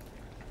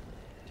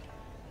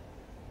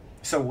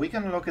 So we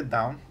can lock it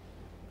down,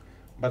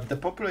 but the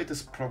populate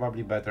is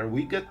probably better.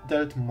 We get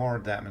dealt more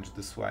damage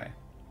this way.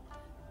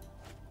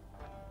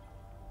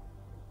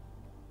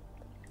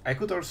 I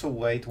could also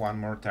wait 1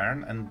 more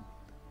turn and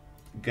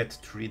get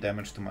 3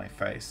 damage to my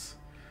face.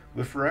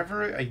 With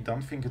Reverie, I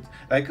don't think it...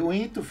 Like, we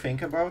need to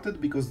think about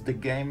it because the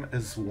game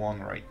is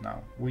won right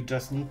now. We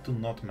just need to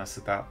not mess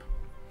it up.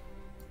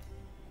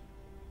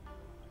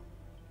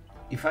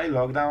 If I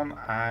lock down,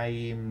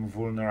 I'm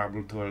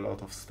vulnerable to a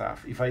lot of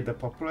stuff. If I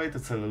depopulate,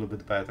 it's a little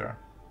bit better.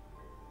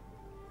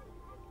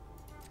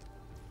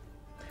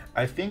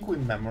 I think we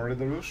Memory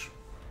Deluge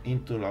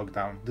into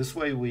lockdown. This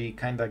way we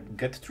kinda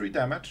get 3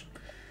 damage,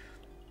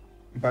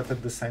 but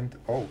at the same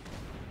time... Oh!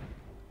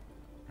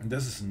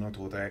 This is not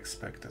what I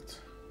expected.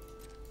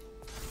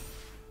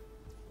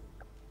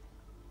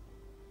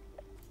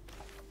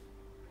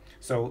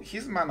 So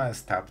his mana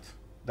is tapped.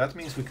 That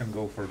means we can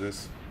go for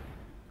this.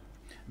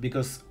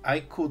 Because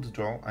I could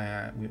draw,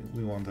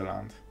 we want the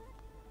land.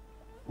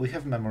 We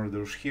have Memory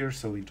Deluge here,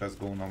 so we just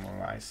go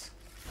normalize.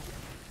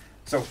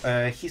 So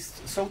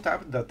he's so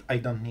tapped that I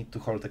don't need to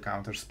hold a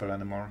counter spell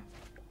anymore.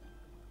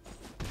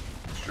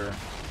 Sure.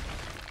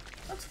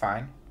 That's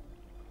fine.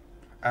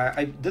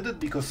 I did it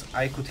because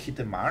I could hit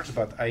a march,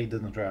 but I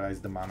didn't realize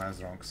the mana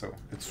is wrong, so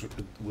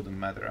it wouldn't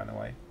matter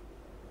anyway.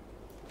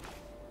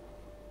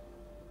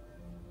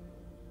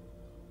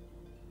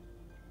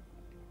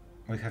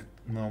 We have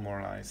no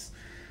more lies.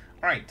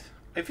 Alright,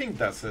 I think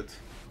that's it.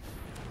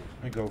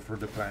 We go for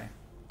the play.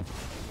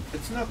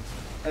 It's not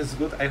as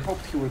good. I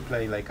hoped he will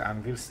play like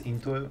anvils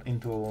into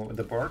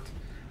the board,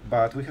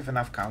 but we have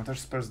enough counter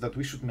spells that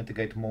we should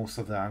mitigate most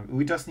of the anvils.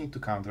 We just need to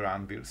counter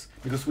anvils,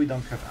 because we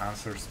don't have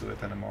answers to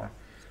it anymore.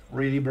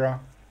 Really, bro?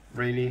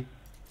 Really?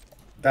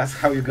 That's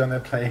how you're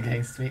gonna play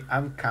against me?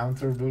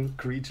 Uncounterable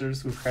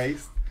creatures with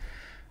haste?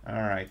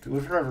 Alright,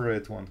 with Reverie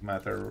it won't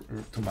matter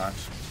too much.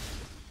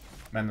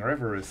 Man,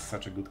 Reverie is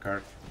such a good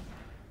card.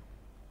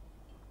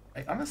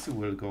 I honestly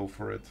will go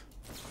for it.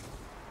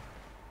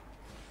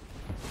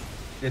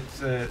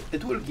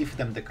 It will give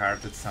them the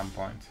card at some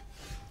point.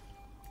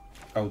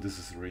 Oh, this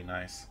is really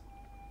nice.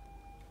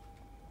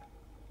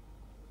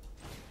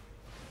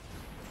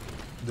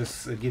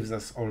 This gives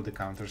us all the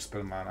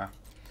counterspell mana.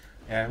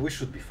 Yeah, we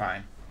should be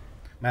fine.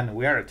 Man,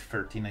 we are at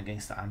 13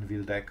 against the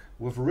Anvil deck.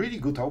 With really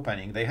good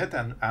opening. They had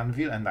an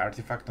Anvil and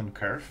Artifact on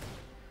curve.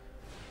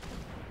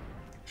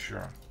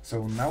 Sure.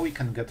 So now we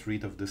can get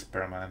rid of this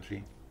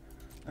permanently.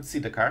 Let's see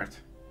the card.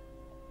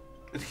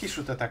 He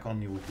should attack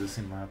only with this,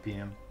 in my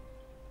opinion.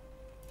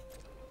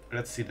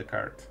 Let's see the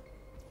card.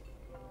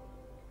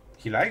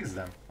 He likes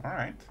them.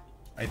 Alright.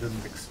 I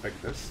didn't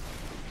expect this.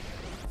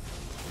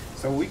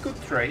 So we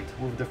could trade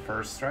with the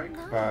first strike,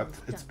 but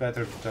it's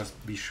better to just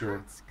be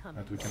sure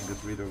that we can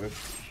get rid of it.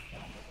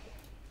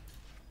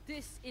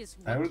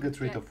 I will get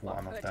rid of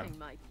one of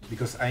them,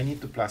 because I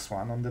need to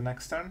 +1 on the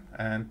next turn,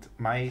 and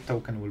my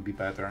token will be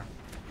better.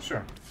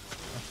 Sure,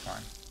 that's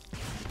fine.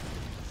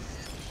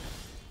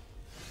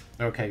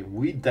 Okay,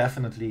 we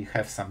definitely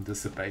have some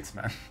dissipates,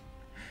 man.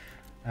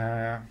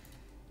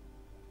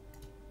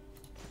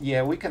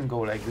 Yeah, we can go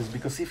like this,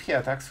 because if he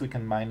attacks, we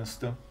can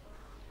 -2.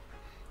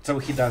 So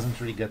he doesn't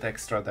really get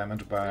extra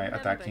damage by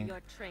attacking.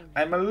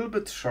 I'm a little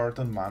bit short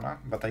on mana,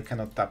 but I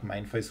cannot tap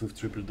main phase with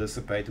triple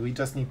Dissipate. We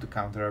just need to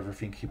counter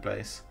everything he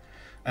plays.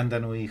 And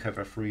then we have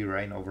a free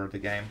reign over the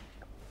game.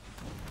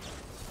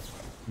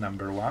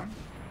 Number 1.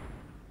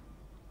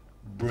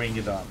 Bring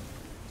it on.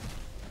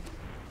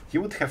 He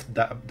would have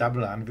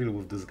double anvil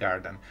with this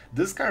garden.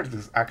 This card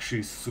is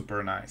actually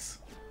super nice.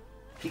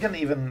 He can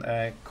even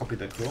copy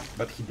the clue,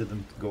 but he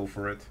didn't go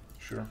for it.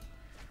 Sure.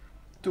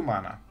 2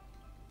 mana.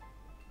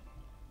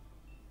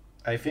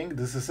 I think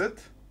this is it.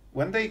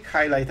 When they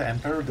highlight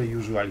Emperor, they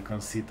usually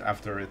concede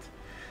after it.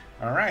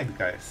 Alright,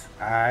 guys.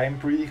 I'm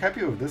pretty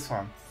happy with this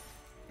one.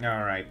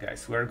 Alright,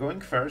 guys. We're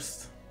going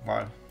first.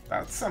 Well,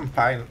 that's some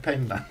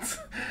pain nuts,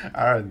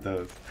 aren't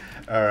those?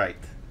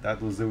 Alright.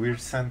 That was a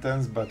weird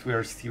sentence, but we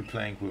are still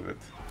playing with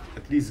it.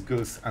 At least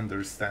Goose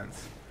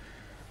understands.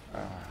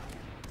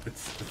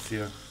 Let's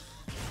see.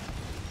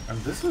 And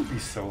this will be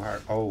so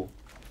hard. Oh.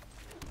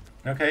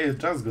 Okay, it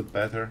just got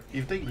better.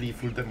 If they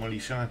Gleeful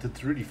Demolition, and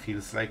it really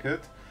feels like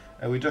it,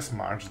 we just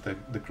march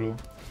the crew.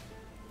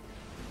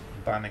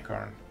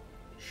 Bannicorn.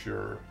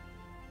 Sure.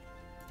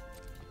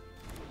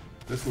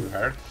 This will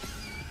hurt.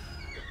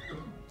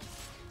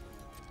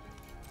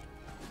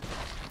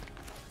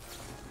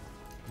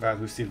 But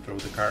we still draw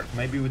the card.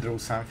 Maybe we draw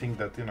something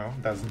that, you know,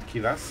 doesn't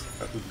kill us.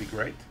 That would be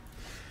great.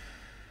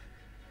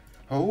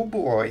 Oh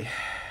boy.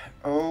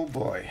 Oh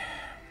boy.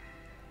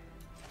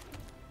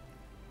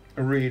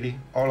 Really,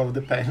 all of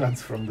the painlands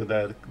from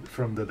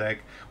the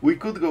deck. We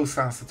could go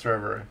Sunset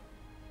Revelry.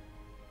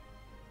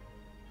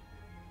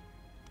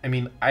 I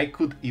mean, I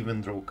could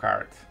even draw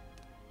card.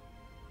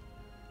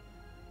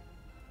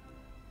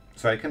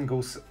 So I can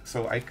go.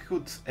 So I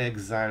could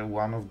exile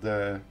one of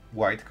the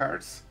white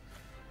cards.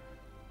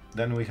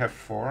 Then we have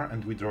 4,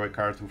 and we draw a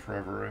card with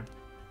Revelry.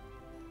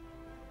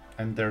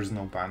 And there's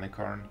no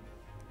Bannicorn.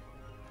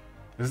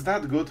 Is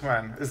that good,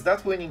 man? Is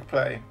that winning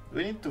play?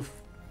 We need to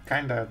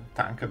kinda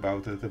tank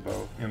about it,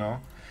 you know.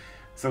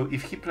 So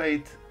if he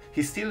played,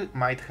 he still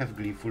might have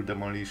Gleeful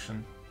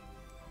Demolition.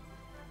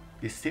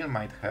 He still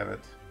might have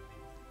it.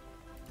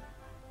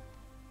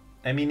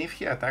 I mean, if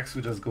he attacks,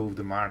 we just go with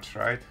the march,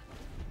 right?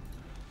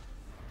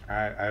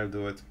 I'll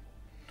do it.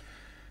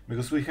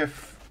 Because we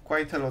have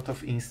quite a lot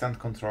of instant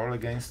control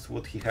against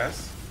what he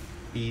has.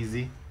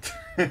 Easy.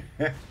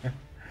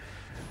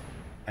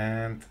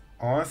 And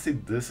honestly,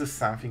 this is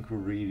something we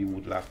really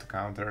would love to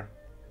counter.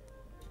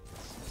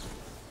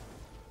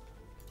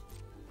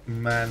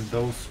 Man,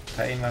 those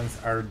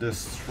painlands are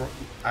destroyed.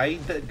 I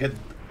get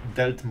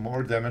dealt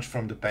more damage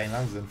from the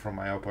painlands than from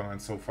my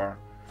opponent so far.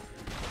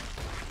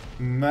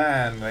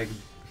 Man, like...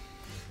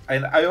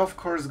 And I of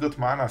course got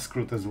mana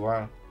screwed as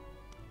well.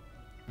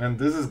 And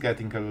this is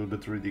getting a little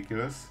bit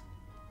ridiculous.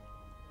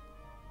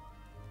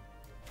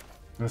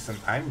 Listen,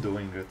 I'm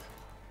doing it.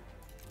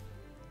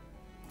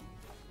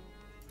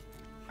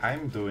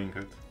 I'm doing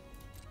it.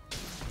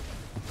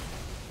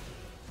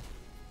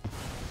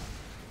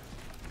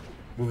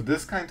 With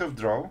this kind of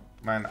draw,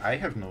 man, I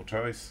have no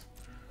choice.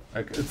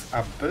 Like, it's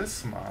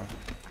abysmal.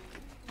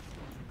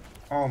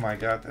 Oh my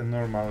god, a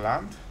normal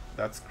land?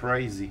 That's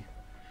crazy.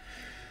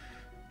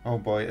 Oh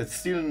boy, it's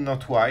still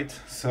not white,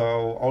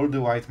 so all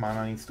the white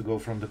mana needs to go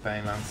from the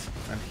painlands.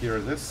 And here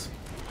it is.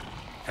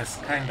 As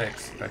kinda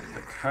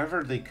expected.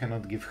 However, they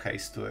cannot give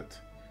haste to it.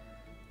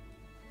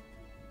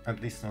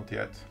 At least not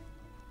yet.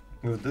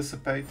 With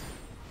Dissipate,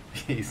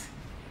 easy.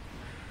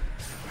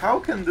 How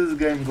can this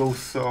game go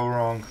so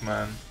wrong,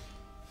 man?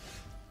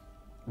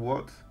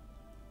 What?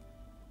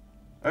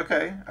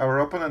 Okay, our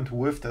opponent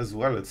whiffed as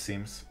well, it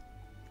seems.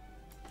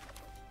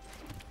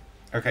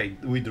 Okay,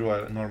 we drew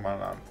a normal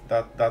land.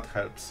 That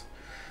helps.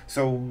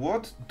 So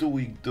what do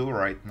we do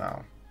right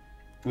now?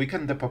 We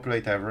can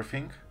depopulate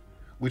everything,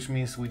 which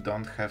means we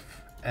don't have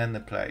any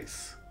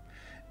place.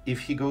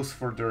 If he goes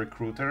for the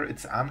Recruiter,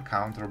 it's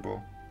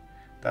uncounterable.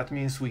 That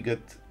means we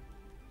get...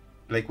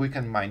 Like, we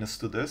can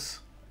 -2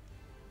 this.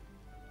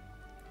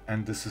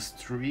 And this is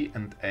 3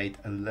 and 8,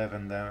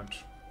 11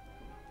 damage.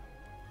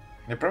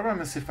 The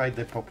problem is if I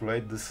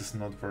depopulate, this is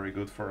not very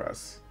good for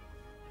us.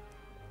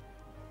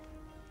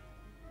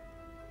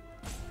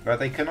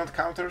 But I cannot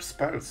counter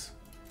spells.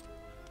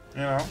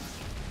 You know?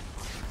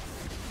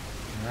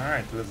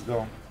 Alright, let's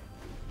go.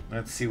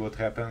 Let's see what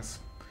happens.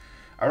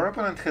 Our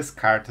opponent has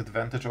card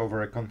advantage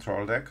over a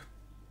control deck.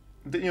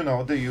 you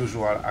know, the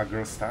usual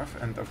aggro stuff,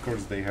 and of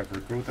course they have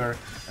Recruiter,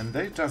 and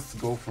they just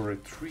go for a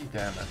 3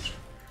 damage.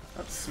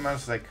 That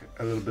smells like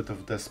a little bit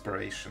of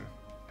desperation.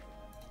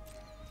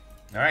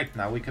 Alright,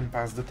 now we can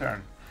pass the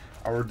turn.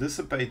 Our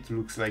Dissipate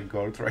looks like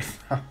gold right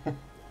now.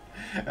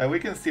 We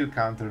can still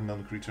counter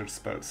non-creature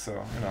spells,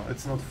 so, you know,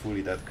 it's not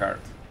fully that card.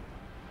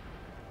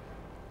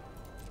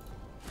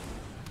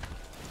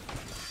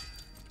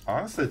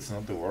 Honestly, it's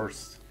not the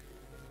worst.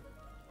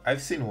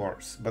 I've seen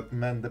worse, but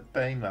man, the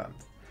Painland.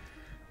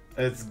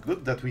 It's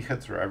good that we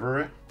had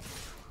Revelry.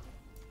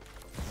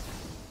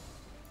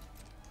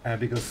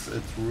 Because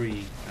it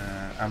really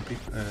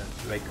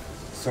like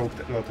soaked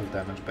a lot of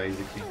damage,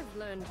 basically. I've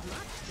learned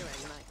much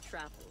during my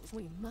travels.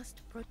 We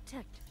must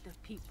protect the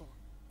people.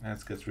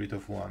 Let's get rid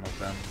of one of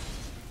them.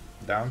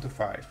 Down to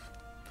 5.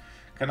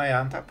 Can I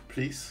untap,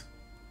 please?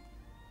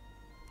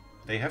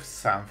 They have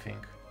something.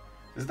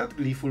 Is that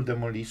Gleeful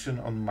Demolition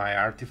on my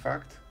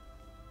artifact?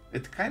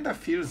 It kinda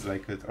feels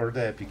like it, or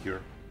the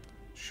Epicure.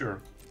 Sure.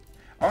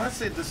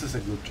 Honestly, this is a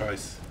good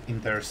choice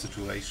in their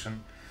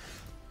situation.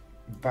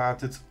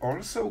 But it's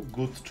also a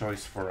good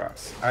choice for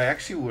us. I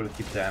actually will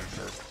keep the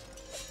Emperor.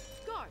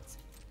 Guards,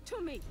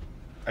 to me.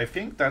 I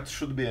think that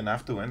should be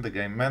enough to win the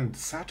game. Man,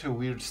 such a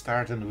weird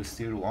start and we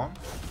still won.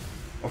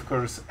 Of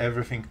course,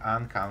 everything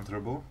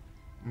uncounterable.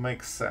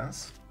 Makes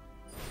sense.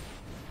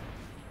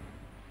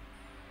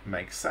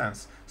 Makes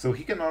sense. So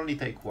he can only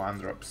take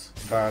 1-drops,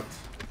 but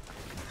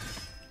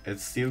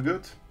it's still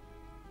good.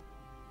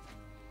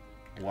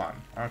 1.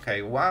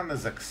 Okay, 1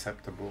 is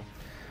acceptable.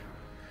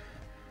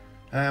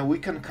 We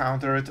can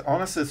counter it.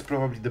 Honestly, it's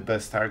probably the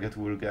best target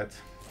we'll get.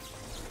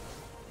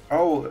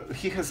 Oh,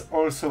 he has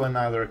also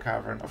another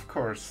cavern, of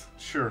course.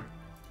 Sure.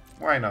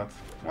 Why not?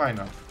 Why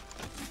not?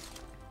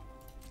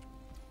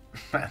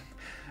 Man,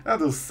 that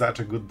was such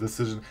a good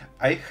decision.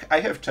 I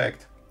have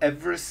checked.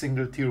 Every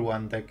single tier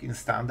 1 deck in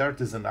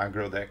Standard is an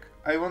aggro deck.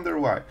 I wonder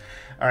why.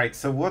 Alright,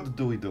 so what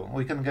do?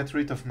 We can get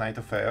rid of Knight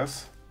of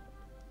Chaos.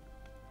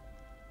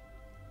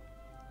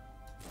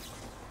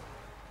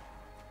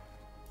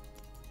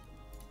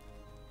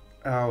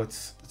 Oh,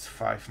 it's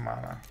 5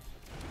 mana.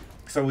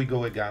 So we go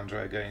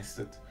Eiganjo against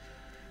it.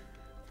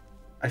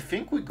 I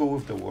think we go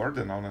with the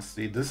Warden,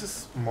 honestly. This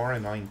is more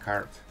annoying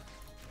card.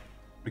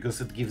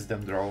 Because it gives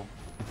them draw.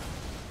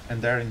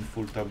 And they're in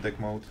full top deck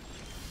mode.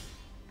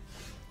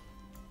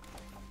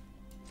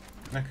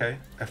 Okay,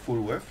 a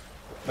full whiff.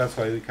 That's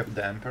why we kept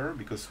the Emperor,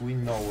 because we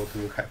know what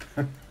will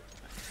happen.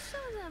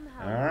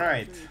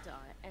 Alright.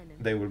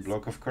 They will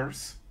block, of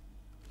course.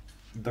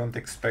 Don't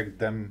expect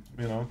them,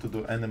 you know, to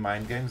do any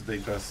mind games. They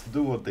just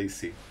do what they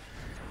see.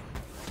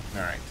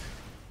 Alright.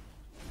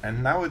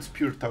 And now it's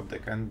pure top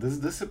deck. And this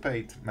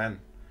Dissipate, man.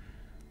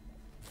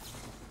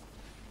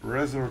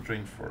 Resort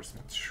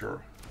Reinforcement,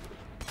 sure.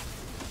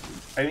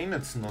 I mean,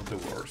 it's not the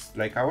worst.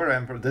 Like, our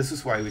Emperor, this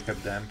is why we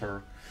kept the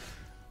Emperor.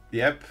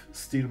 Yep,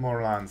 steal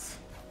more lands.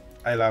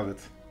 I love it.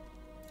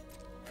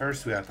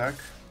 First we attack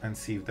and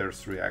see if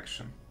there's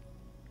reaction.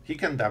 He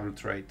can double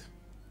trade.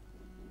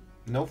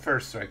 No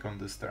first strike on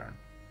this turn.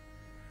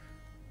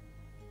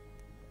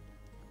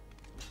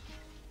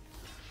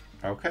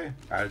 Okay,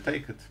 I'll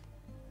take it.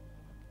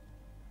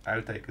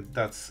 I'll take it.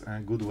 That's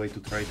a good way to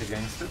trade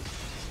against it.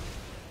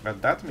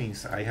 But that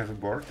means I have a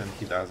board and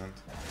he doesn't.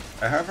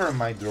 However,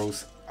 my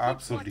draws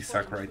absolutely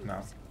suck right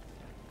now.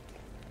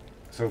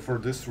 So for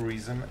this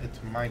reason,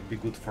 it might be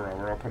good for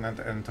our opponent,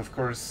 and of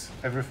course,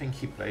 everything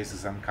he plays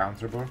is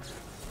uncounterable.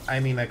 I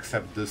mean,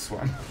 except this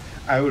one.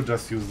 I will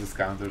just use this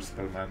counter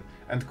spell, man.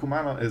 And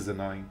Kumano is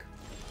annoying.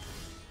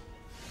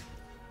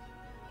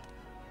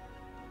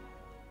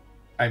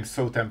 I'm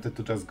so tempted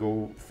to just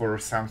go for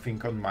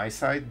something on my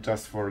side,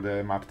 just for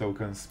the map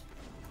tokens.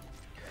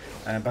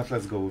 But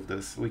let's go with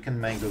this. We can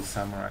make those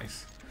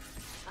samurais.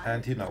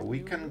 And you know,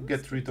 we can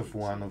get rid of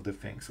one of the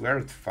things. We're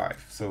at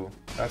 5, so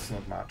that's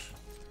not much.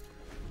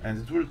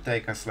 And it will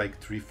take us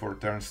like 3-4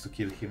 turns to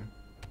kill him.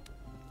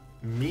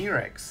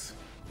 Mirex.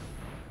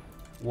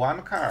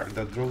 One card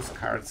that draws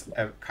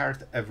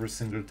card every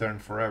single turn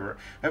forever.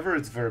 However,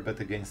 it's very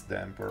bad against the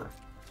Emperor.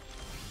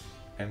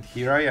 And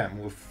here I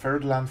am with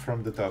 3rd land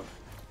from the top.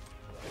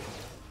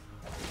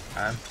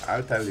 And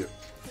I'll tell you,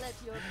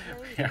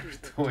 we are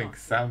doing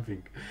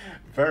something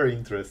very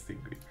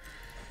interestingly.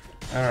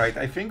 Alright,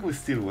 I think we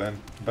still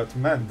win, but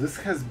man, this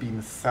has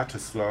been such a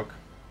slog.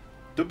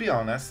 To be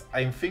honest,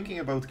 I'm thinking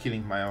about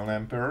killing my own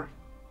Emperor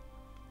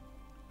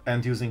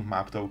and using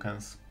map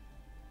tokens.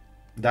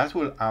 That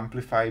will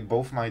amplify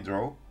both my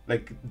draw,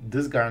 like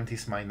this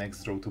guarantees my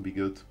next draw to be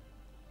good.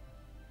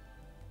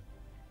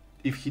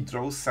 If he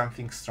draws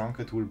something strong,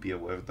 it will be a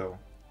whiff though.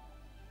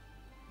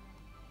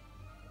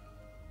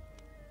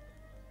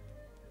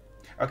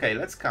 Okay,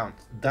 let's count.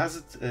 Does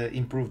it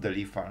improve the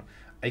lethal?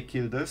 I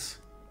kill this.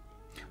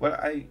 Well,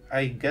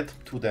 I get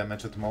 2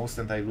 damage at most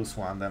and I lose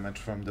 1 damage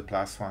from the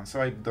 +1,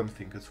 so I don't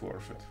think it's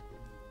worth it.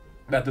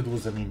 But it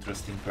was an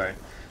interesting play.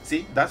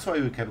 See, that's why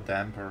we kept the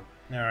Emperor.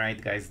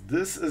 Alright guys,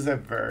 this is a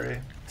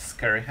very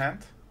scary hand.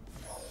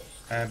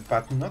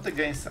 But not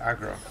against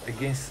aggro.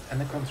 Against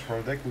any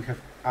control deck we have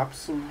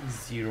absolutely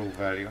 0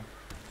 value.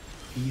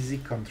 Easy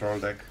control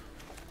deck.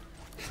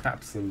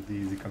 Absolutely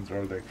easy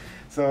control deck.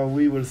 So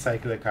we will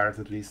cycle a card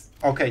at least.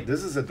 Okay,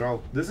 this is a draw.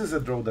 This is a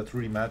draw that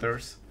really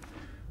matters.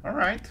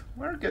 Alright,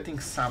 we're getting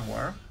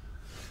somewhere.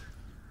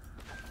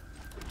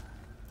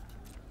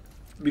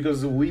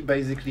 Because we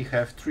basically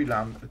have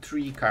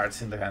three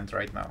cards in the hand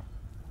right now.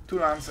 2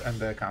 lands and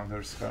the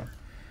counter spell.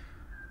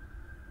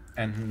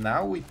 And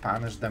now we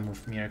punish them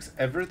with Mirrex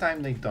every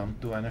time they don't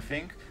do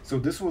anything. So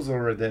this was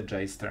already a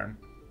Jay's turn.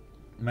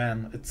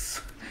 Man,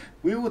 it's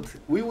we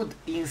would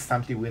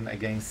instantly win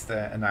against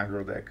an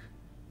aggro deck.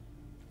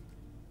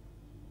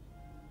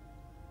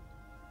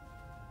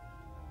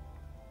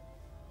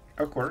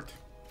 Awkward.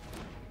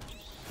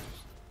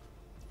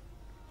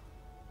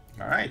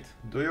 Alright,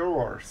 do your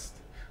worst.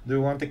 Do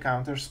you want a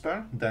counter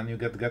spell? Then you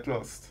get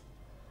lost.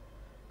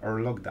 Or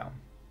lockdown.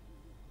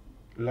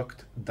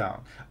 Locked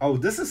down. Oh,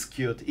 this is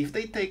cute. If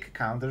they take a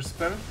counter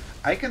spell,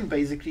 I can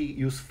basically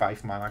use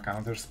 5 mana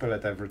counter spell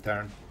at every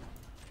turn.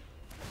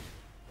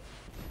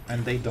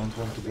 And they don't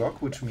want to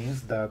block, which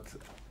means that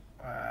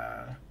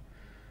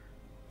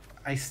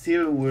I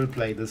still will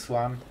play this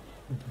one.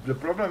 The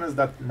problem is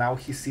that now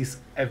he sees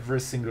every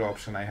single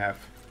option I have.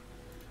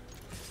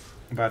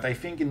 But I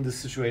think in this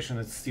situation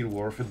it's still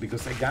worth it,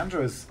 because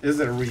Eiganjo is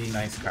a really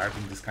nice card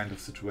in this kind of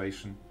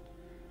situation.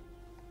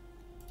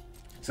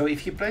 So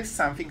if he plays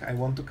something I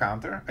want to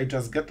counter, I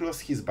just get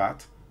lost his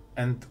butt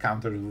and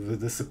counter with the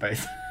Dissipate.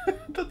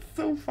 That's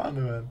so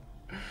fun, man.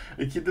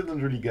 He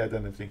didn't really get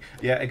anything.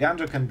 Yeah,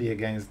 Eiganjo can be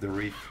against the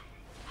Reef.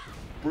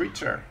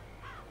 Breacher.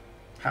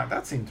 Huh,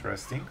 that's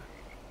interesting.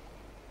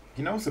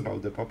 He knows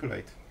about the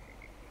Populate.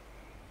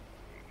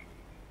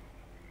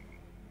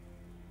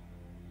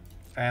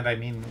 And I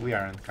mean, we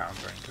aren't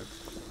countering it.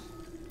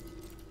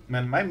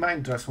 Man, my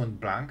mind just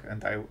went blank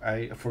and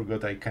I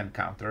forgot I can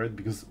counter it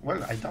because,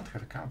 well, I don't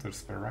have a counter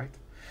spell, right?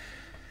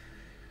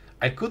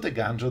 I could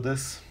Eiganjo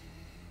this.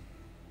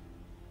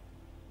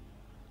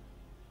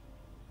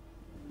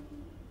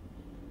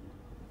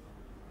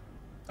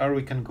 Or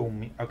we can go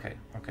me. Okay,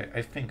 okay,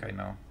 I think I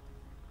know.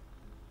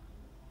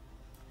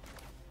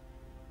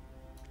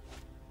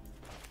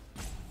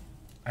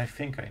 I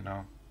think I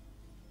know.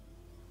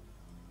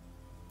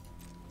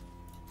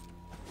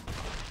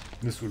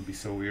 This will be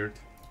so weird.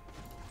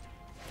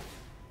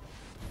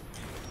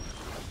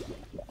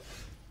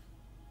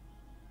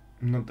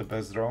 Not the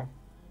best draw.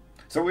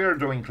 So we are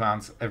drawing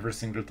clans every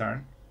single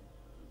turn.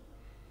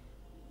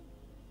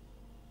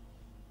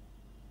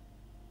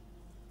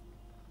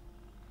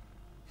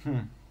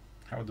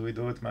 How do we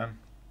do it, man?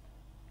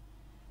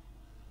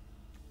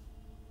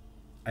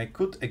 I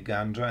could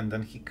Eiganjo and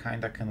then he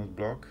kinda cannot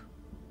block.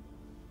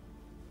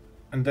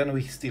 And then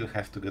we still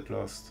have to get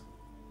lost.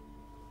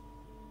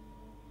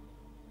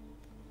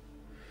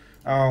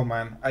 Oh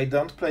man, I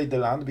don't play the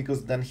land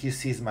because then he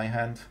sees my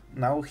hand.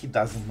 Now he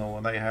doesn't know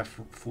what I have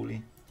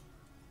fully.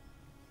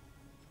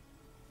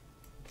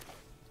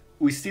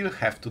 We still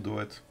have to do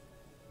it.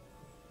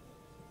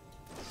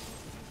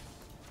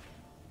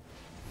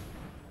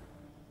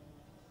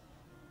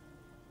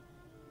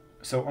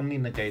 So only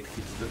negate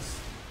hits this.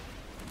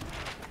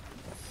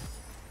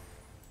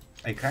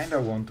 I kinda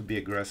want to be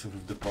aggressive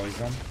with the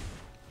poison.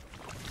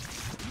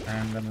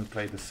 And then we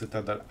play the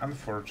Citadel,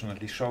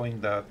 unfortunately showing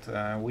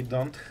that we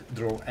don't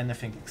draw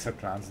anything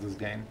except lands this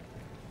game.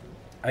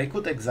 I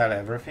could exile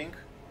everything,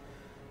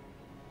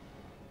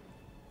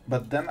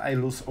 but then I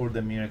lose all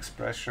the Mirrex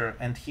pressure,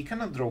 and he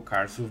cannot draw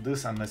cards with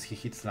this unless he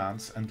hits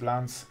lands, and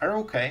lands are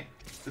okay.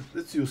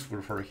 It's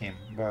useful for him,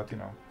 but you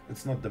know,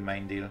 it's not the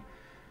main deal.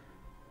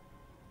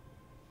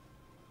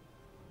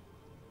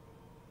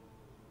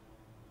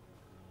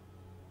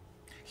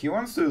 He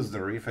wants to use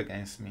the Reef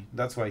against me,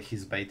 that's why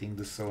he's baiting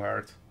this so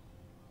hard.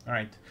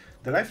 Alright,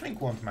 the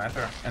lifelink won't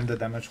matter, and the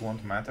damage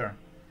won't matter.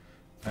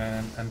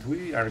 And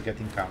we are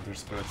getting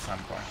counterspell at some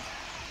point.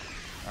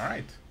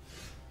 Alright.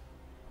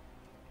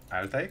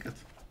 I'll take it.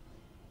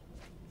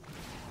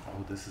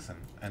 Oh, this is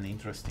an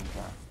interesting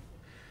one.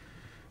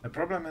 The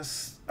problem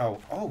is...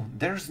 Oh,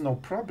 there's no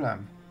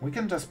problem. We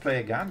can just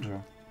play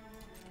Eiganjo.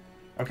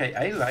 Okay,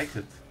 I like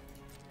it.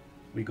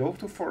 We go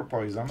to 4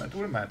 poison, it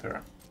will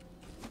matter.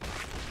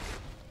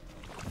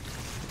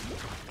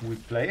 We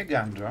play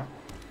Eiganjo,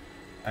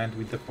 and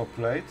with the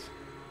Populate,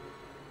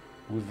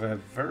 with a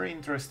very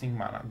interesting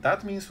mana.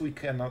 That means we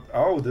cannot...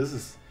 Oh,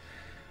 this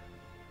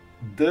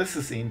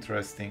is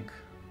interesting.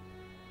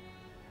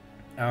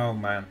 Oh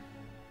man.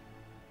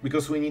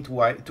 Because we need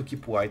white to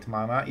keep white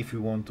mana if we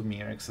want to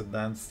Mirrex at the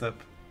end step.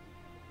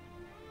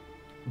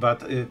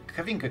 But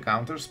having a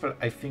counterspell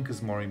I think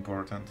is more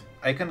important.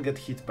 I can get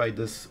hit by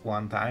this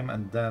one time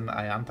and then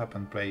I untap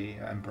and play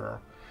Emperor.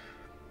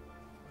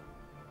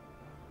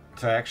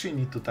 So I actually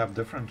need to tap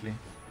differently.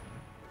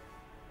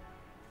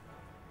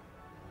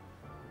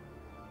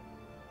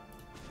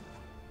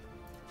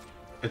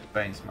 It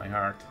pains my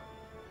heart.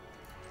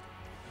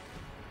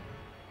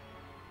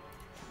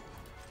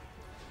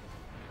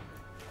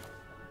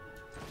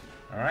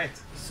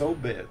 Alright, so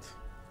be it.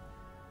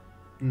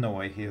 No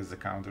way he has the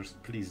counters,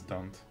 please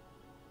don't.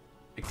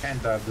 I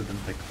kinda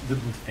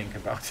didn't think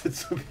about it,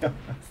 to be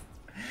honest.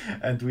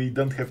 And we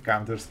don't have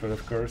counterspell,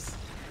 of course.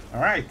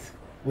 Alright,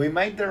 we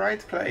made the right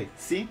play.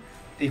 See,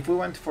 if we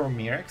went for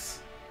Mirex,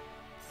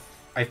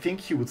 I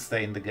think he would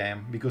stay in the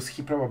game, because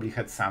he probably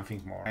had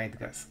something more. Right,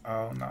 guys?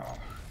 Oh no.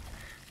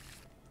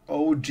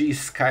 OG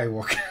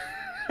Skywalker.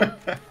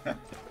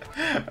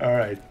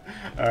 Alright,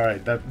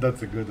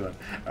 that's a good one.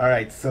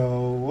 Alright,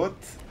 so what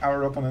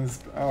our opponents...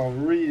 Oh,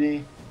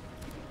 really?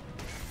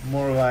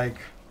 More like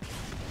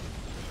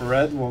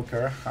Red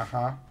Walker,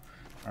 haha.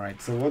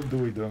 Alright, so what do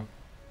we do?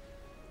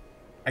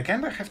 I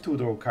kinda have to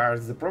draw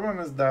cards. The problem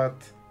is that...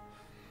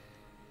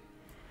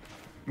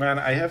 Man,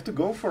 I have to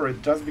go for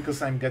it just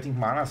because I'm getting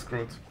mana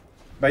screwed.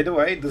 By the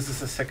way, this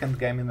is a second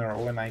game in a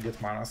row when I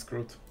get mana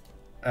screwed.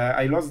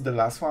 I lost the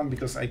last one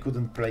because I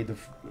couldn't play the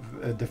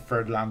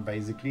third land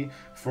basically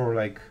for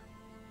like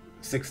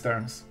 6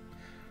 turns.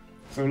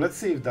 So let's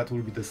see if that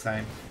will be the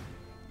same.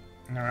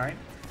 Alright.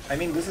 I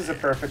mean, this is a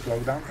perfect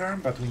lockdown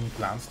turn, but we need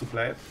lands to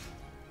play it.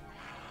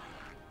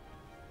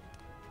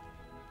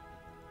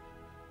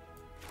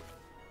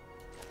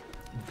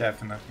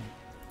 Definitely.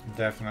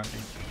 Definitely.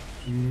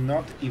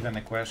 Not even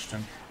a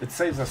question. It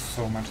saves us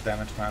so much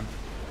damage, man.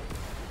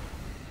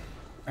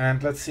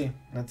 And let's see.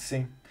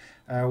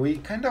 We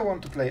kinda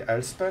want to play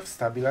Elspeth,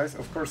 Stabilize.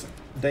 Of course,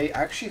 they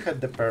actually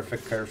had the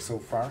perfect curve so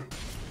far.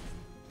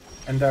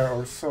 And they're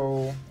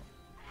also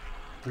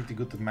pretty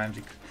good at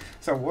magic.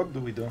 So what do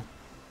we do?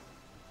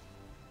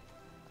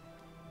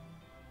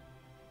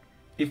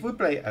 If we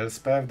play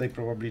Elspeth, they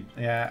probably...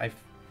 Yeah,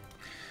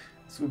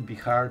 this would be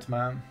hard,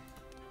 man.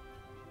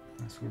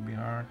 This would be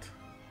hard.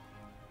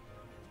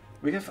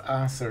 We have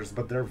answers,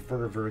 but they're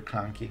very, very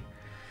clunky.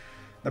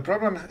 The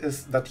problem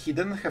is that he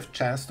didn't have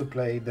chance to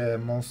play the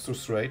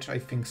Monstrous Rage, I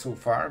think, so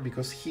far,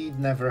 because he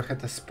never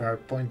had a spare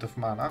point of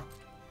mana.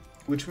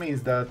 Which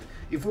means that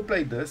if we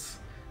play this,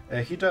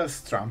 he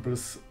just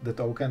tramples the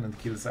token and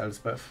kills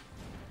Elspeth.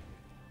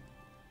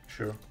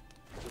 Sure.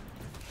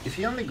 If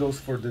he only goes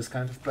for this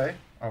kind of play...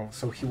 Oh,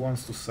 so he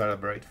wants to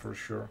celebrate for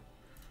sure.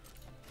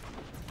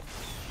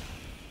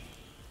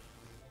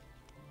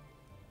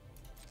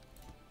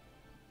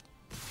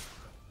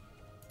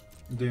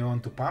 Do you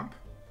want to pump?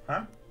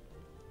 Huh?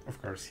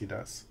 Of course he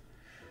does.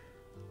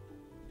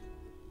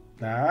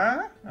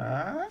 Oh,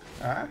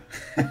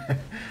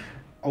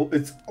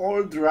 it's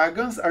all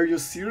dragons? Are you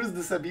serious?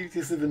 This ability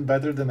is even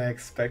better than I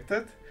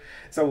expected.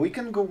 So we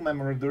can go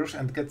Memory Deluge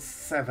and get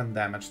 7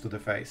 damage to the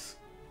face.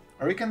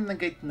 Or we can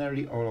negate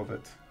nearly all of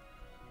it.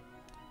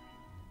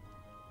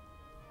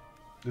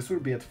 This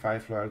will be at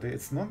 5 loyalty.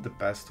 It's not the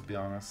best, to be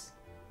honest.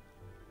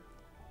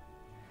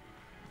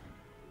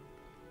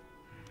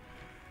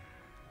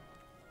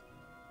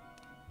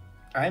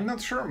 I'm not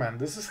sure, man.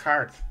 This is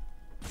hard.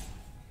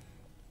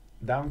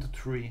 Down to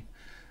 3.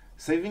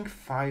 Saving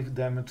 5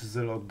 damage is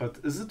a lot, but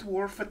is it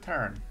worth a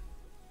turn?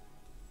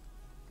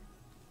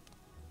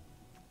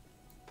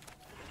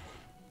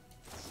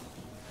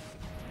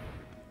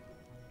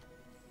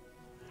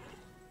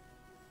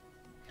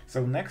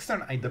 So next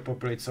turn I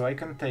depopulate, so I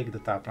can take the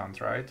tap land,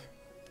 right?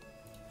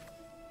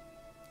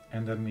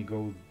 And then we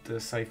go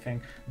this, I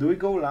think. Do we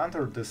go land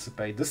or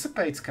Dissipate?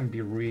 Dissipates can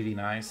be really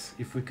nice,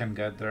 if we can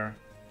get there.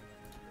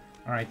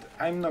 Alright,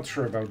 I'm not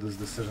sure about this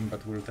decision,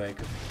 but we'll take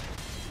it.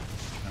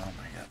 Oh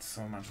my god,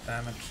 so much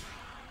damage.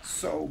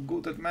 So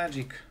good at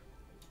magic.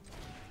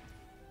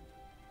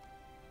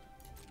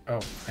 Oh,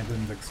 I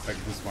didn't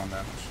expect this 1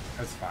 damage.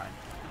 That's fine.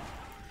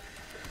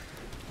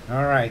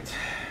 Alright.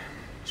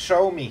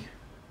 Show me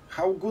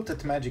how good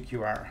at magic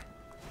you are.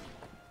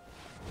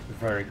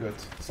 Very good.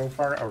 So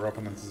far our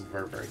opponent is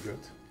very, very good.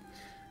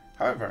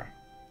 However,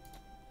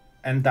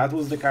 and that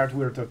was the card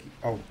we were talking...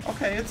 Oh,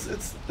 okay,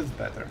 it's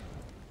better.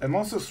 A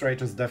Monstrous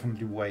Rage is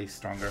definitely way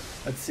stronger.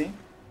 Let's see.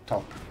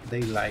 Top.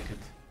 They like it.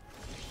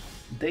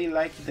 They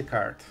like the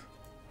card.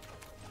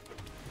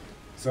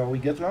 So we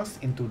get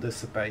lost into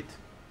Dissipate.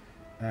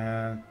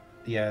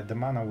 Yeah, the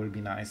mana will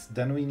be nice.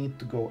 Then we need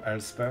to go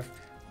Elspeth.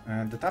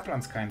 The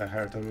Taplands kinda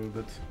hurt a little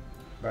bit.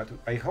 But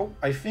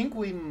I think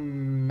we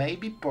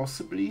maybe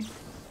possibly...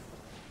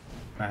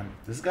 Man,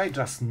 this guy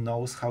just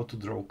knows how to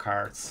draw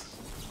cards.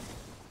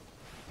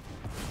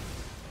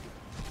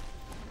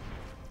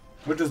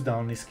 Which is the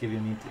only skill you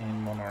need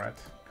in Mono Red,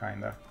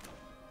 kinda.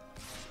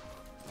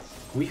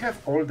 We have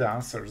all the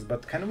answers,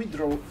 but can we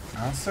draw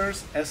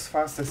answers as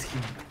fast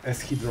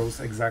as he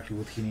draws exactly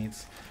what he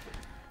needs?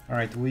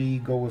 Alright, we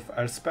go with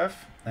Elspeth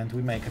and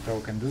we make a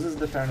token. This is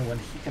the turn when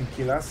he can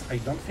kill us. I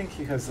don't think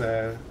he has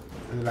a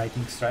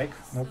Lightning Strike,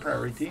 no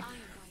priority.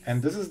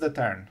 And this is the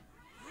turn.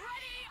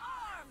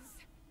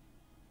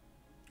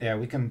 Yeah,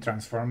 we can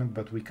transform it,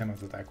 but we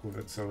cannot attack with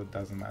it, so it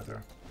doesn't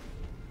matter.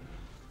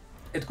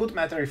 It could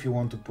matter if you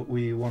want to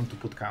we want to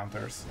put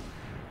counters.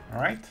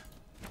 Alright?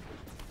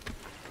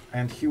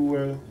 And he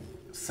will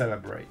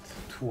celebrate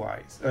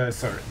twice.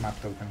 Sorry,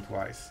 map token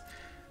twice.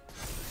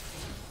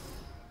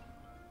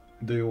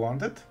 Do you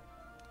want it?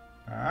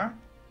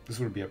 This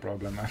will be a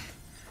problem, man.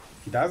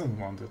 He doesn't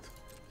want it.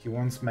 He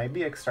wants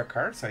maybe extra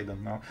cards? I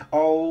don't know.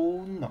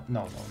 Oh, no.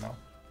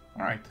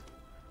 Alright.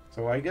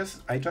 So I guess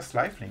I just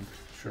lifelink.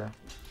 Sure.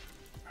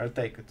 I'll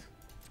take it.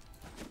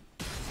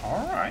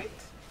 Alright.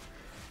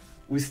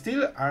 We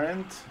still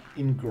aren't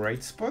in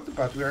great spot,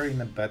 but we are in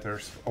a better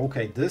spot.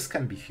 Okay, this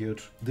can be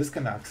huge. This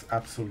can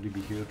absolutely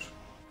be huge.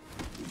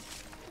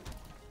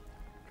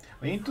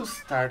 We need to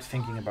start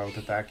thinking about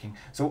attacking.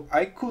 So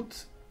I could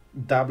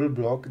double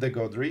block the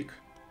Godric.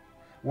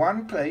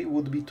 One play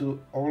would be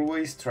to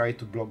always try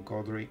to block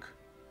Godric.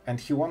 And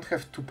he won't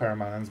have 2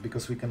 permanents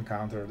because we can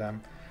counter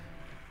them.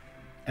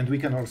 And we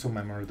can also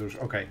Memory Deluge.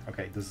 Okay,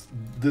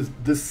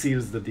 this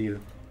seals the deal.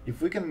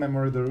 If we can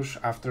Memory Deluge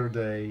after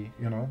they,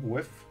 you know,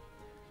 whiff,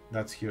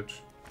 that's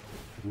huge.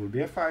 It will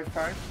be a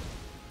 5-5.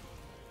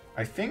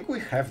 I think we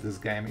have this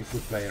game if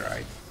we play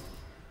right.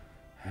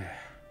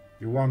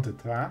 You want it,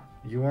 huh?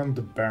 You want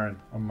the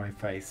burn on my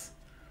face.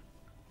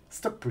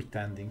 Stop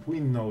pretending. We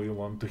know you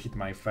want to hit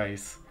my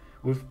face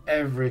with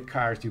every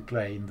card you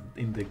play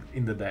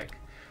in the deck.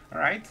 All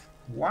right,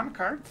 1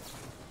 card.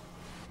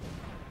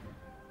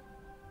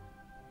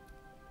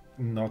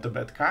 Not a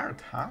bad card,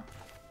 huh?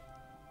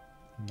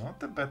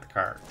 Not a bad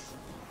card.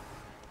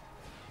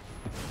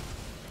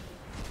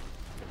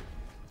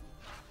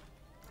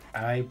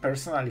 I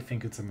personally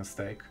think it's a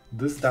mistake.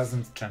 This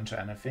doesn't change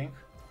anything,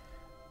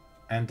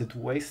 and it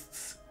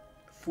wastes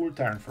full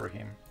turn for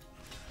him.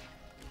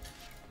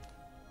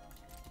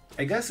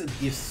 I guess it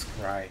gives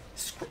Scry.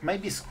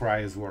 Maybe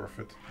Scry is worth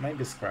it.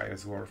 Maybe Scry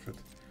is worth it.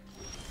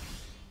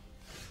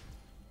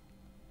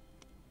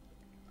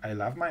 I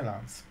love my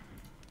lance.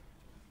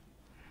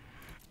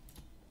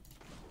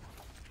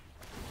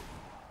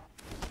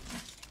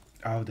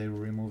 Oh, they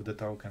removed the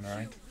token,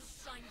 right?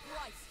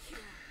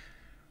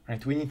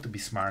 Right, we need to be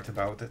smart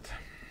about it.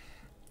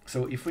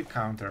 So if we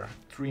counter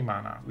 3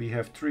 mana, we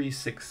have 3,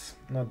 6.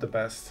 Not the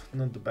best,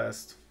 not the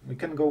best. We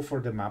can go for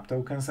the map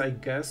tokens, I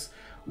guess.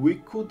 We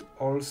could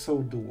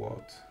also do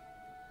what?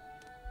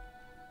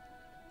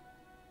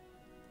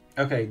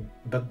 Okay,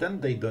 but then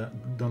they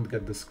don't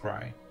get the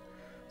Scry.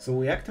 So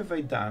we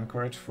activate the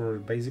Anchorage for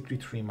basically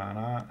 3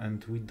 mana,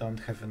 and we don't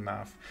have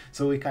enough.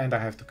 So we kinda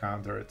have to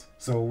counter it.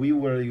 So we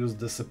will use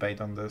Dissipate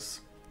on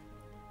this.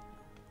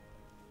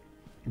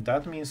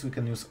 That means we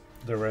can use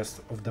the rest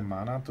of the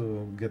mana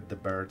to get the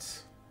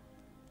birds.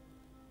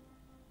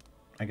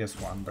 I guess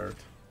 1 bird.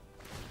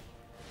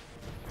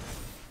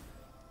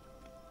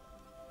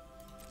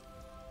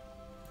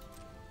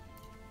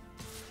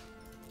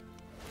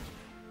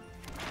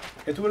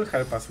 It will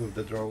help us with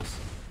the draws.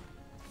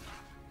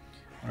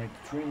 Alright,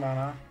 3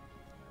 mana.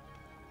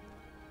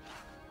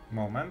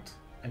 Moment.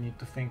 I need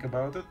to think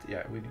about it.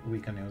 Yeah, we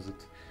can use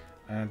it.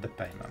 And the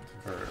payment.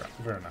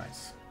 Very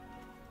nice.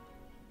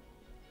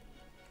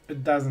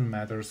 It doesn't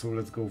matter, so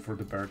let's go for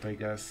the bird, I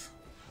guess.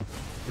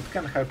 It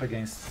can help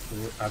against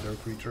other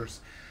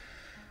creatures.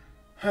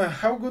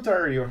 How good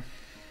are you?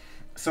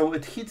 So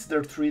it hits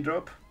their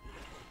 3-drop,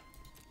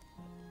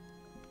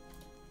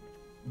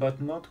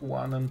 but not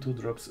 1 and 2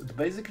 drops. It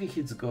basically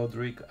hits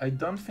Godric. I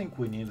don't think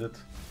we need it.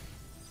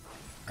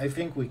 I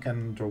think we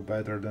can draw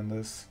better than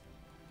this.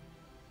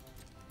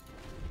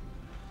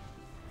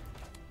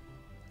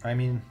 I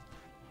mean,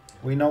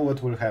 we know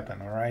what will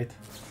happen, alright?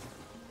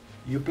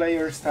 You play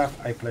your stuff,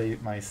 I play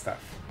my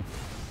stuff.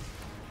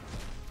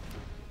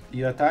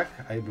 You attack,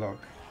 I block.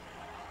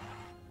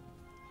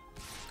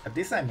 At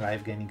least I'm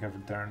life gaining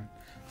every turn.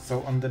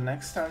 So on the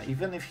next turn,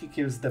 even if he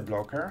kills the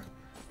blocker,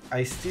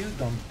 I still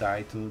don't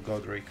die to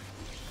Godric.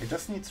 I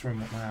just need to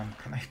remove. Man,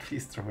 can I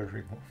please throw a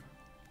remove?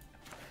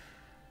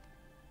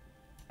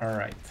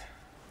 Alright.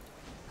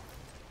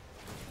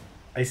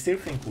 I still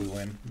think we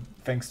win.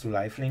 Thanks to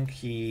lifelink,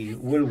 he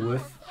will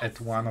whiff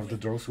at one of the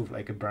draws with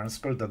like a burn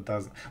spell that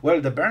does.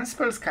 Well, the burn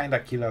spells kinda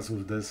kill us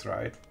with this,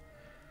 right?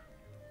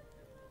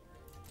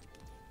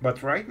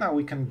 But right now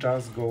we can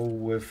just go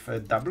with a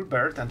double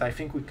bird, and I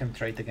think we can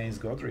trade against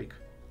Godric.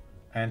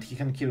 And he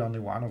can kill only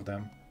one of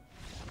them.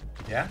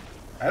 Yeah?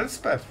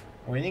 Elspeth,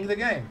 winning the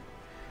game.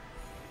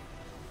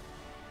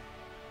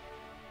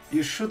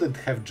 You shouldn't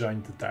have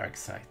joined the dark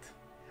side.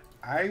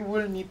 I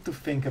will need to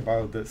think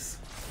about this.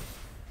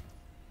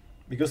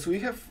 Because we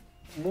have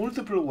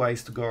multiple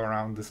ways to go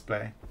around this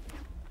play.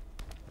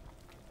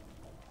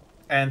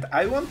 And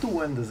I want to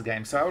win this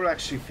game, so I will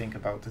actually think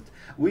about it.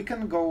 We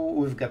can go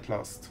with Get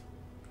Lost.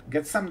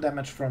 Get some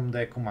damage from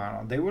the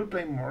Kumano. They will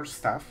play more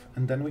stuff,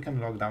 and then we can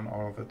lock down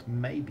all of it.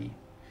 Maybe.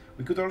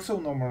 We could also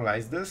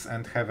normalize this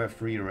and have a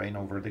free reign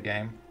over the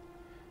game.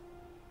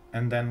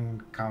 And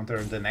then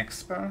counter the next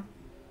spell.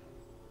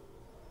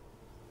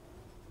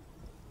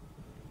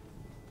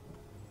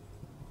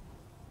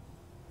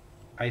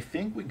 I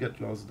think we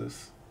Get Lost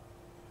this.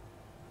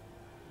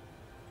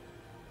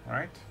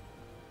 Right?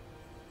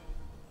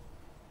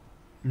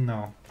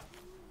 No.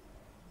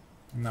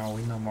 No,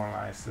 we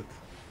normalize it.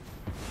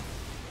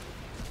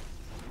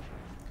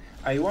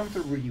 I want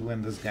to really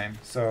win this game,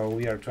 so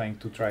we are trying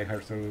to try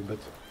hard a little bit.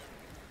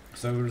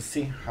 So we'll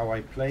see how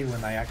I play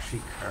when I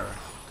actually care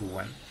to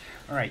win.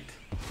 Alright.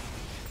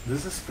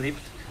 This is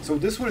flipped. So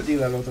this will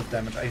deal a lot of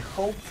damage. I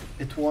hope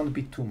it won't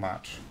be too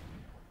much.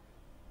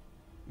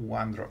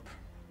 1 drop.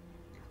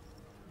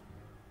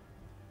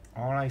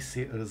 All I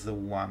see is a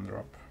 1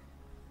 drop.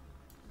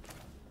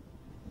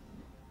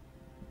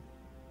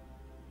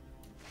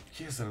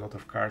 He has a lot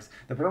of cards.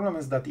 The problem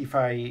is that if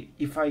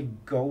I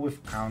go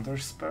with counter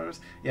spells,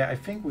 yeah, I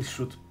think we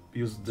should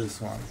use this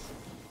one.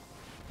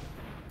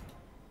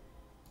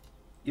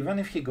 Even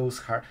if he goes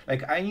hard,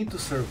 like I need to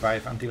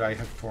survive until I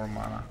have 4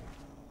 mana.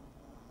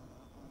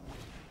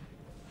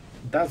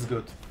 That's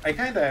good. I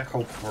kinda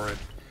hope for it.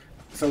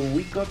 So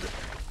we got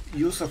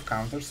use of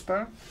counter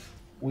spell.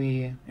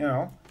 We, you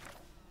know,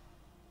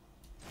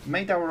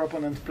 made our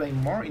opponent play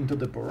more into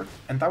the board,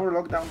 and our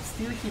lockdown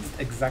still hits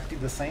exactly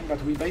the same,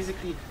 but we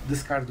basically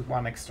discard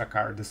 1 extra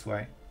card this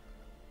way.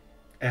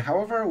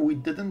 However, we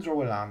didn't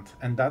draw a land,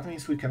 and that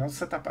means we cannot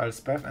set up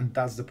Elspeth, and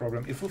that's the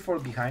problem. If we fall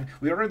behind,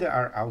 we already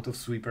are out of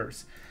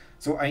sweepers.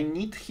 So I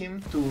need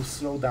him to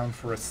slow down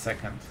for a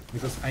second,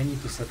 because I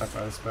need to set up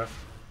Elspeth.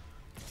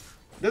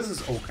 This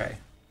is okay.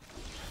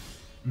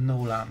 No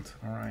land,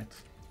 alright.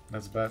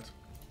 That's bad.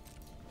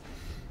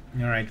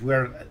 Alright,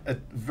 we're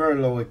at very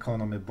low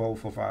economy,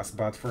 both of us,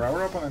 but for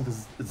our opponent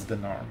it's the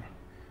norm.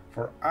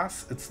 For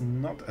us, it's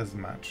not as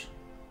much.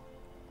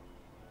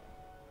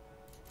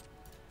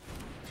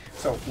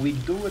 So we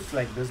do it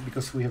like this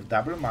because we have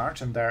double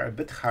march and they're a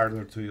bit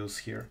harder to use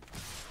here.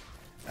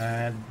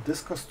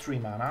 This costs 3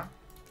 mana,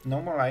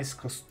 normalize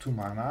costs 2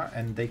 mana,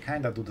 and they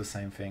kinda do the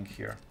same thing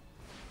here.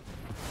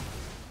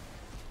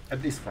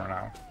 At least for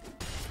now.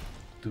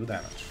 2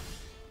 damage.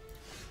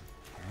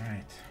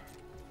 Alright.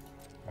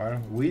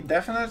 Well, we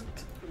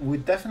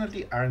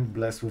definitely aren't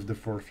blessed with the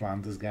 4th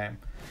land this game.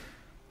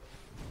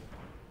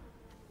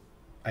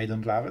 I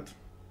don't love it.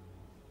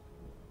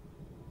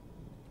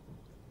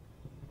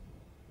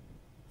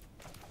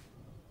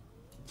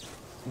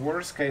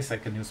 Worst case, I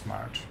can use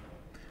March.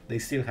 They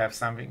still have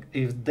something.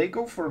 If they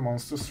go for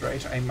Monstrous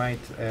Rage, I might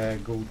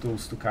go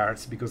those 2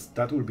 cards, because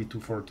that will be 2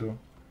 for 2.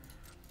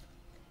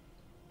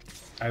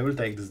 I will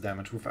take this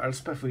damage. With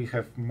Elspeth we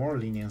have more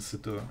leniency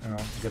to, you know,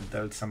 get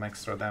dealt some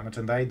extra damage,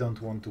 and I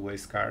don't want to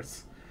waste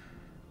cards.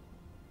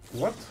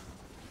 What?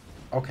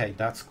 Okay,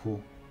 that's cool.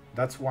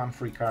 That's 1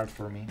 free card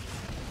for me.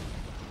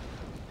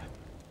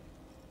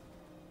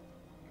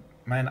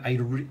 Man,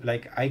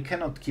 I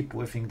cannot keep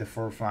whiffing the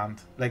 4th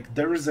land. Like,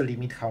 there is a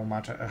limit how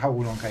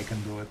long I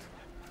can do it.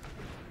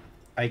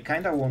 I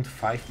kinda want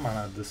 5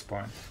 mana at this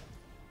point.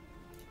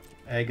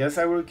 I guess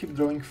I will keep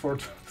drawing 4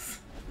 drops.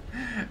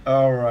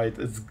 Alright,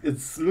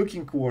 it's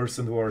looking worse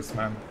and worse,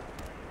 man.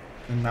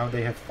 And now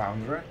they have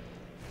Foundry.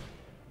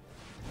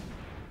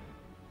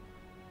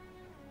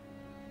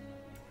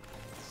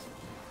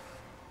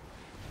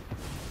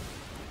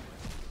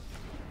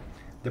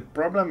 The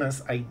problem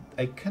is I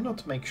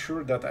cannot make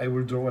sure that I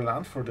will draw a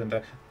land for them.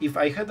 If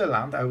I had a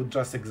land, I would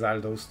just exile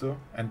those 2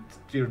 and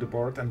clear the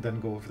board and then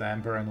go with the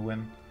Ember and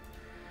win.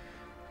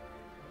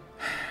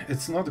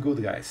 It's not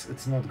good, guys.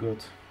 It's not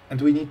good. And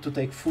we need to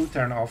take full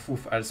turn off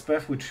with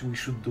Elspeth, which we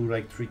should do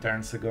like 3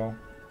 turns ago.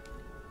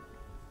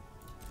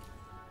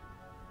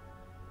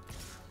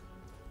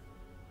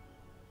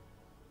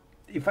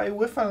 If I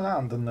whiff a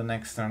land on the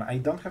next turn, I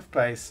don't have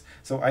place.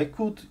 So I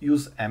could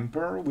use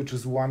Emperor, which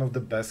is one of the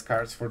best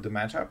cards for the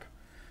matchup.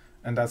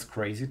 And that's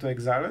crazy to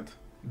exile it,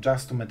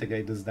 just to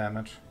mitigate this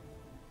damage.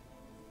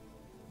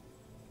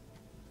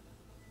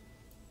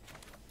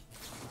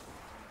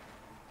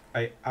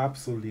 I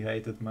absolutely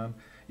hate it, man.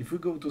 If we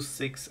go to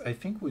 6, I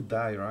think we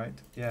die, right?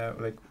 Yeah,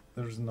 like,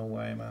 there's no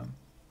way, man.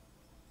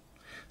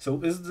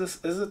 So is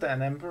it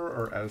an Emperor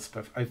or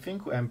Elspeth? I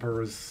think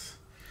Emperor is...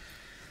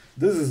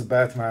 This is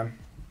bad, man.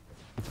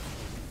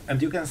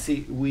 And you can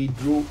see we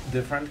drew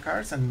different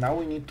cards, and now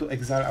we need to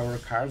exile our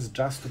cards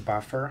just to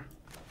buffer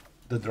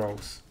the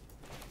draws.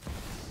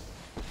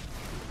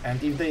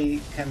 And if they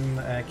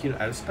can kill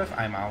Elspeth,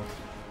 I'm out.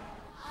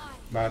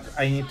 But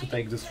I need to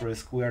take this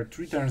risk. We are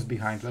 3 turns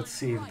behind. Let's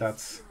see if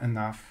that's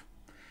enough.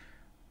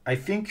 I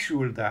think she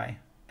will die,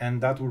 and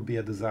that will be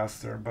a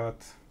disaster,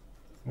 but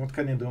what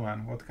can you do,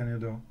 man? What can you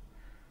do?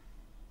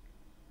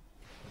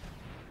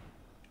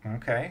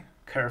 Okay,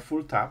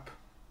 careful tap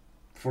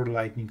for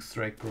lightning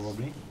strike,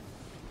 probably.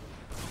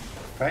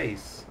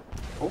 Face.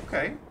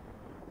 Okay.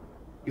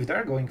 If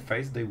they're going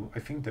face, I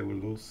think they will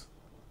lose.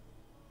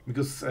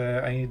 Because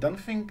I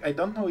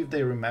don't know if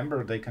they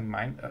remember I can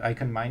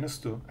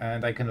 -2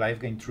 and I can life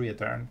gain 3 a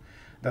turn.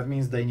 That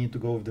means they need to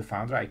go with the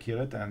Foundry, I kill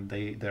it, and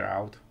they're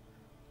out.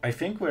 I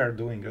think we are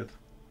doing it.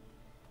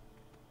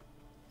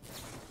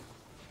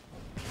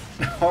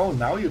 Oh,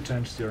 now you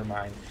changed your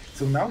mind.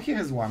 So now he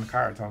has 1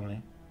 card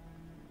only.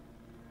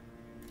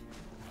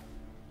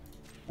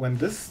 When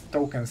this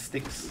token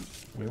sticks,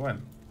 we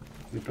win.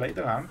 We play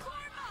the land.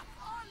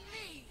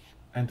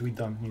 And we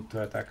don't need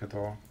to attack at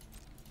all.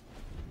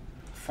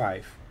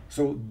 5.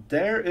 So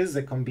there is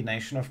a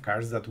combination of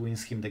cards that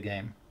wins him the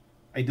game.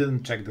 I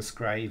didn't check the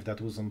scry if that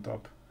was on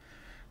top.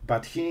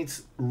 But he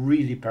needs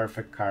really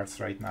perfect cards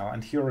right now,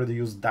 and he already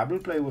used double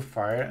play with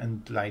fire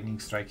and lightning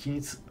strike. He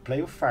needs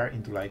play with fire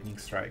into lightning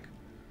strike.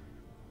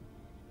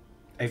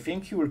 I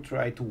think he will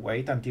try to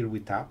wait until we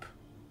tap.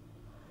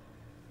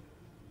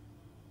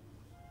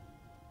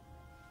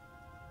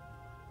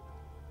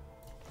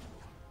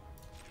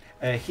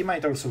 He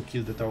might also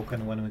kill the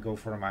token when we go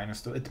for a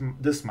 -2.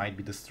 This might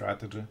be the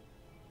strategy.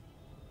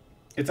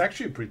 It's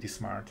actually pretty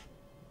smart.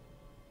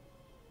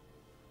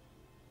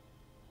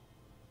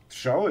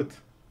 Show it.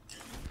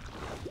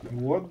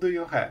 What do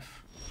you have?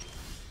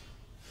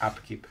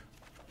 Upkeep.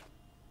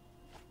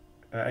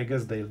 I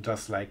guess they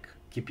just like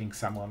keeping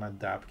someone at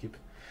the upkeep.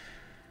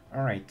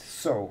 Alright,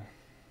 so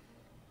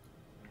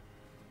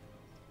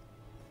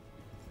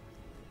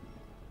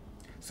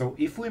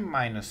if we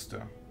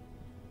 -2,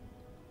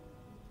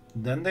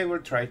 then they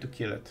will try to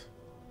kill it.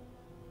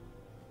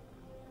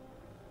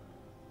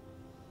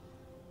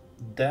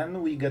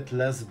 Then we get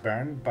less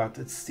burn, but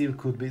it still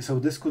could be, so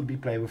this could be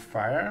play with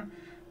fire,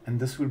 and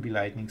this will be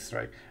lightning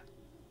strike.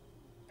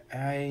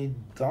 I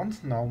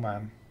don't know,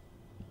 man.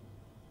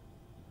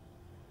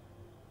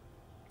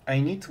 I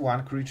need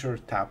one creature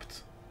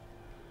tapped.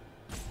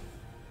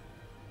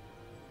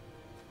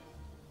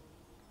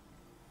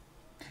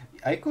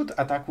 I could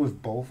attack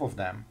with both of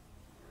them.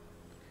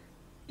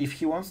 If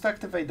he wants to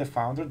activate the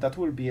Founder, that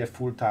will be a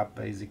full tap,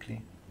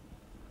 basically.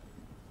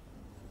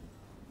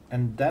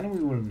 And then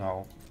we will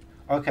know.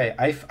 Okay,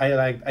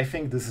 I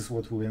think this is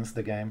what wins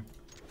the game.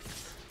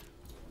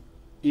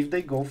 If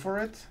they go for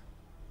it,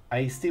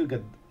 I still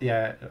get...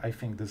 Yeah, I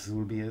think this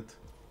will be it.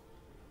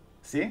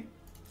 See?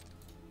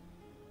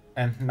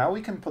 And now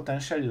we can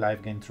potentially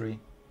life gain 3.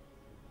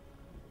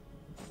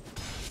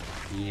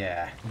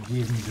 Yeah,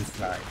 give me this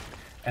life.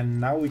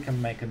 And now we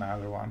can make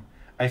another one.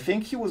 I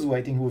think he was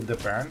waiting with the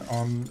burn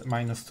on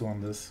 -2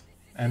 on this.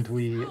 And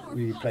we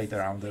played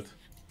around it.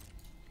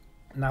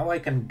 Now I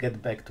can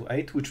get back to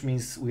 8, which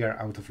means we are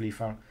out of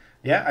lethal.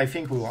 Yeah, I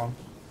think we won.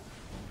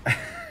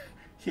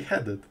 He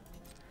had it.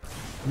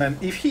 Man,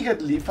 if he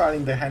had lethal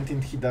in the hand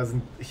and he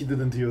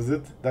didn't use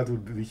it, that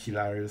would be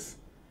hilarious.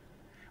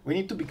 We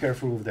need to be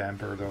careful with the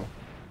Emperor though.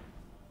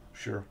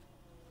 Sure.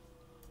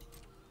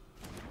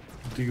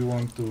 Do you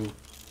want to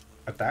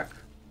attack?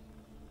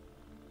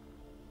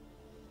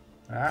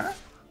 Ah?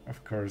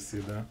 Of course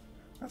you do.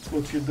 That's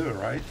what you do,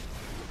 right?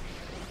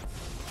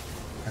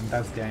 And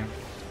that's game.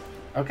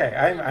 Okay,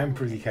 I'm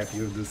pretty happy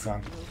with this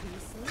one.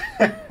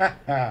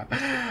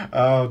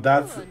 Oh,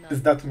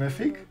 is that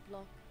mythic?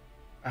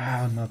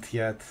 Ah, oh, not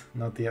yet,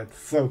 not yet.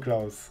 So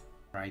close.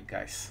 Right,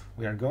 guys,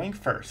 we are going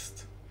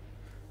first.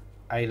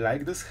 I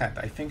like this hand.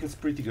 I think it's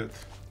pretty good.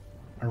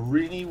 I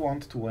really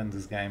want to win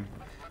this game.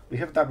 We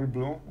have double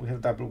blue, we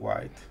have double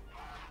white.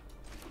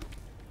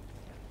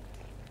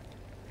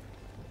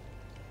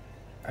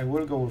 I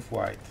will go with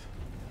white.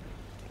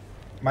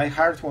 My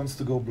heart wants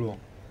to go blue,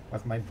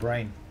 but my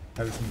brain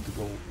tells me to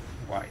go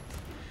white.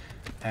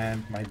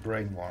 And my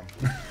brain won.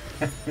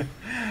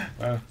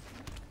 Well,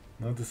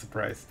 not a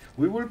surprise.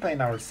 We will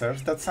paint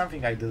ourselves. That's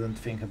something I didn't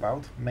think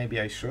about. Maybe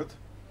I should.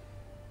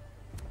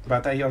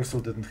 But I also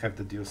didn't have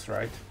the deuce,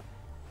 right?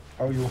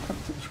 Oh, you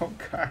want to draw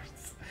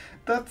cards?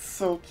 That's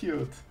so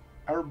cute.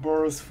 Our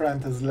Boros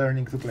friend is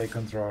learning to play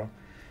control.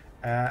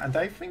 And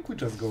I think we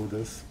just go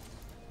this.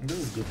 This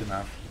is good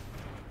enough.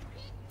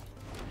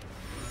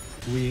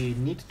 We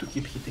need to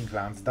keep hitting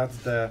lands. That's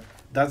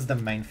the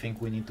main thing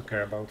we need to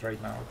care about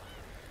right now.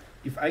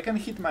 If I can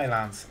hit my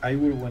lands, I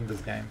will win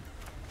this game.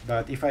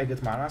 But if I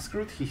get mana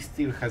screwed, he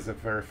still has a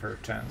very fair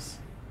chance.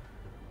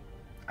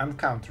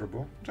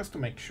 Uncounterable, just to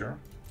make sure.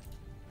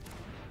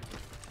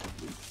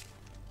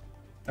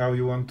 Oh,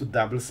 you want to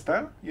double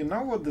spell? You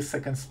know what the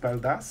second spell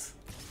does?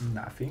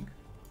 Nothing.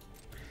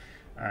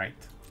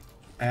 Alright.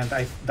 And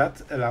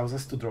that allows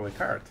us to draw a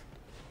card.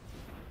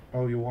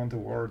 Oh, you want a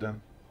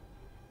Warden.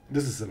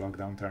 This is a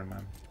lockdown turn,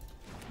 man.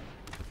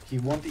 He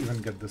won't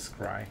even get the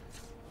scry.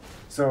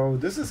 So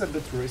this is a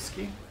bit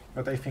risky,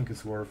 but I think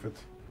it's worth it.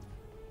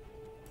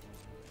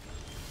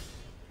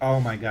 Oh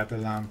my god, a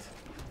land.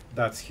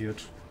 That's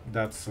huge.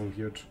 That's so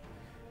huge.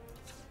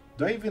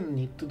 Do I even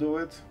need to do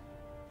it?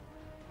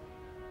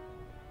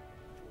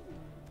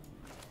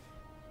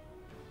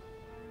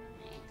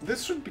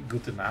 This should be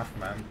good enough,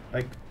 man.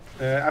 Like,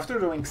 after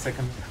doing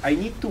second... I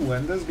need to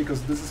win this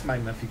because this is my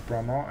Mythic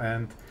promo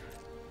and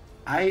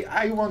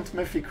I want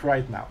Mythic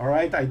right now,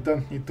 alright? I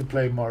don't need to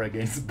play more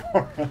against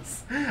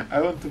Boros. I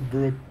want to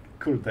brew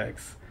cool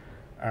decks.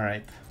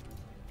 Alright.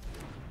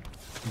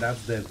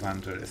 That's the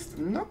Evangelist.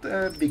 Not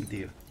a big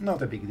deal.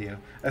 Not a big deal.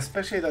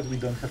 Especially that we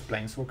don't have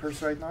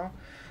Planeswalkers right now.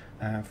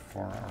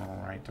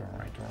 Alright.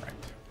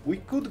 We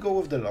could go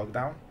with the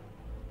lockdown.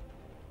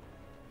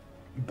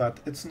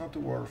 But it's not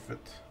worth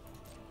it.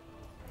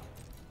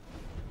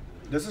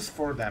 This is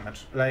 4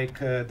 damage. Like,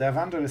 the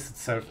Evangelist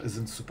itself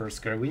isn't super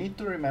scary. We need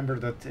to remember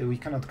that we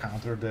cannot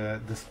counter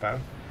the spell.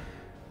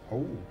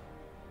 Oh.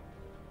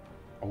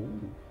 Oh.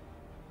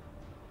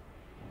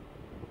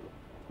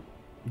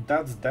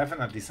 That's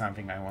definitely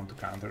something I want to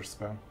counter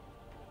spell.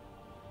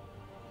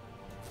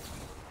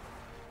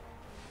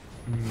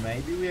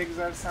 Maybe we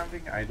exile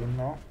something? I don't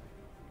know.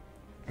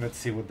 Let's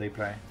see what they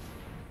play.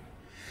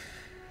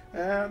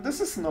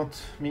 This is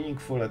not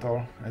meaningful at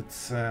all. It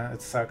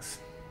sucks.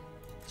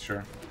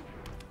 Sure.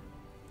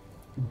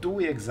 Do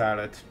we exile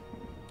it?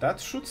 That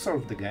should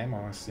solve the game,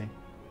 honestly.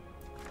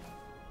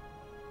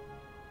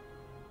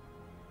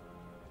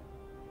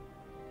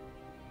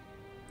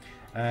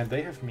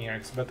 They have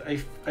Mirrex, but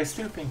I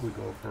still think we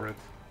go for it.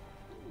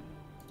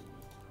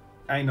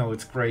 I know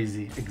it's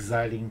crazy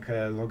exiling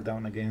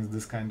lockdown against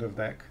this kind of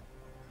deck.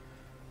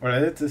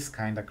 Well, it is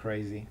kinda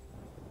crazy,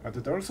 but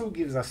it also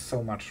gives us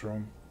so much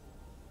room.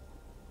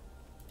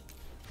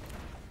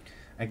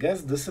 I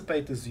guess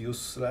Dissipate is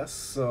useless,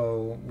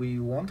 so we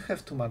won't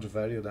have too much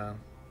value then.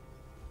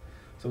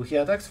 So he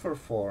attacks for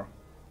 4.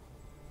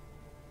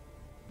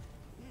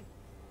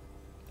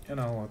 You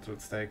know what,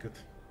 let's take it.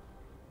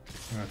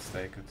 Let's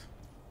take it.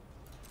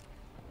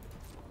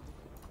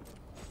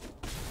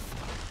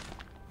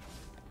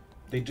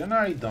 They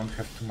generally don't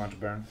have too much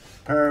burn.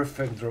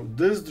 Perfect draw.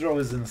 This draw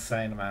is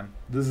insane, man.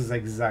 This is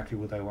exactly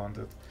what I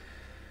wanted.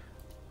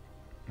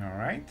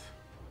 Alright.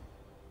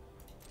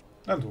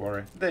 Don't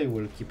worry, they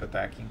will keep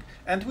attacking.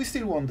 And we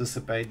still won't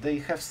Dissipate. They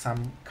have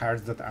some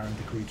cards that aren't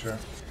a creature.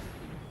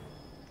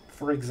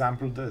 For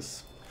example,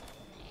 this.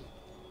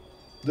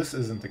 This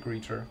isn't a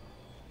creature.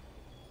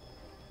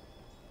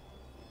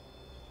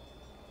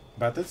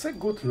 But it's a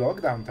good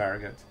lockdown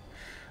target.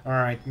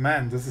 Alright,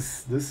 man, this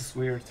is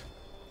weird.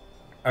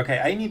 Okay,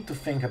 I need to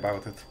think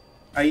about it.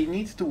 I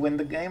need to win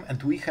the game,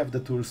 and we have the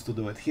tools to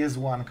do it. He has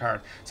 1 card.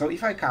 So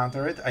if I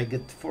counter it, I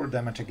get 4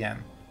 damage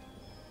again.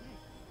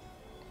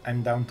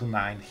 I'm down to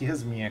 9. He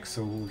has Miek,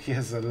 so he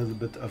has a little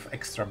bit of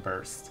extra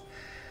burst.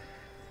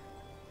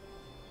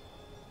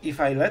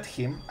 If I let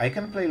him, I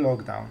can play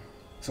Lockdown.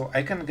 So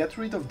I can get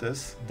rid of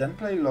this, then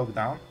play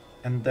Lockdown,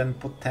 and then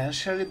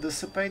potentially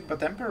Dissipate,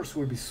 but Emperors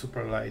will be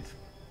super light.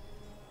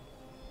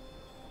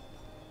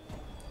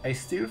 I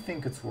still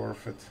think it's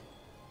worth it.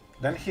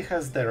 Then he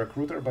has the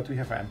Recruiter, but we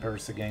have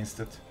Emperors against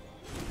it.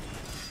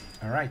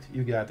 Alright,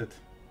 you got it.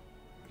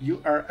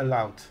 You are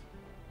allowed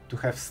to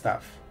have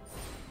stuff.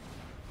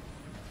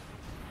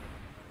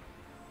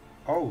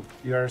 Oh,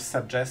 you are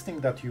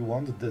suggesting that you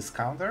want this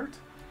countered?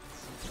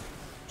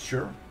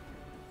 Sure.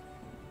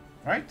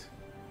 Right?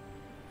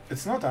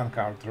 It's not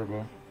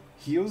uncounterable.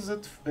 He used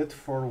it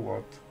for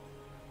what?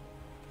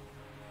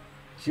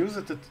 He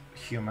used it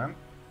human.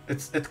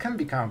 It can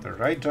be countered,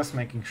 right? Just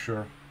making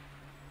sure.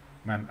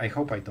 Man, I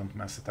hope I don't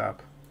mess it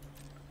up.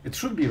 It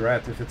should be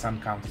red if it's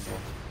uncountable.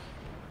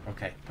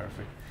 Okay,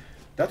 perfect.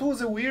 That was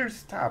a weird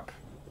tap.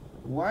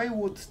 Why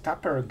would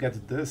Tapper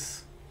get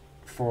this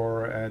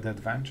for the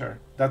adventure?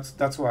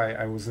 That's why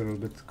I was a little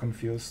bit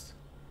confused.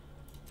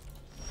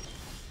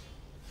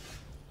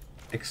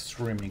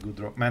 Extremely good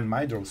draw. Man,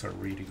 my draws are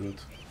really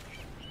good.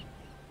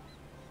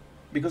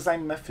 Because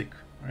I'm Mythic,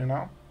 you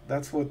know?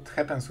 That's what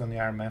happens when you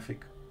are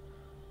Mythic.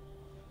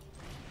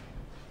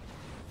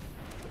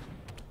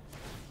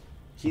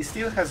 He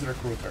still has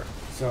Recruiter,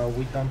 so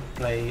we don't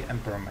play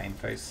Emperor main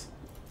phase.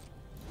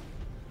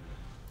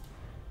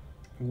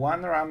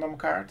 1 random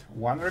card,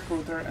 1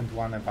 Recruiter, and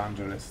 1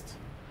 Evangelist.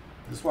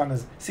 This one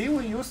is... See,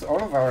 we used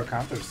all of our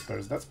counter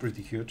spells, that's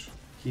pretty huge.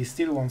 He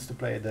still wants to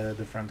play the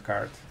different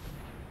card.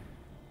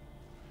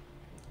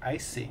 I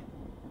see.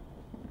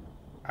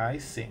 I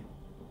see.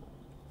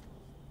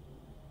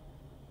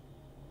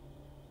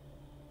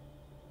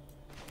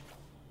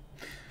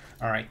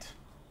 Alright.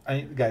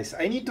 Guys,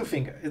 I need to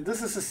think.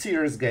 This is a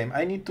serious game.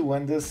 I need to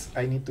win this.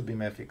 I need to be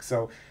Mythic.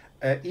 So,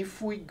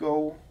 if we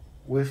go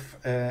with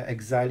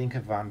Exiling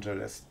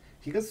Evangelist,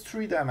 he gets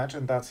 3 damage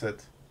and that's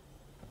it.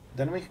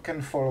 Then we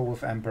can follow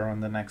with Emperor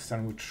on the next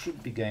turn, which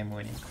should be game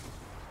winning.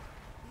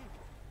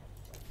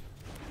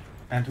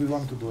 And we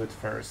want to do it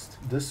first.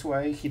 This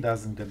way he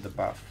doesn't get the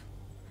buff.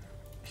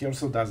 He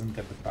also doesn't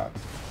get the buff.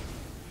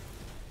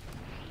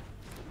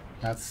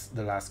 That's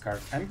the last card.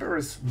 Emperor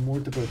is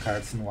multiple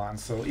cards in one,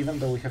 so even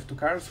though we have 2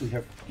 cards, we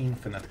have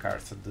infinite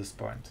cards at this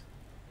point.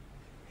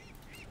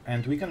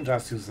 And we can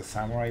just use the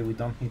Samurai, we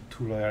don't need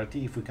 2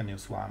 loyalty if we can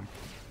use 1.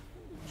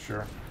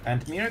 Sure.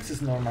 And Mirex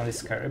is normally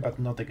scary, but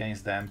not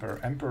against the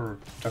Emperor. Emperor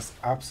just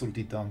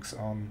absolutely dunks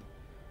on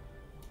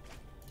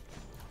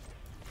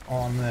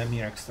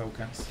Mirex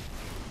tokens.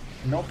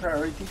 No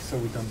priority, so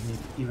we don't need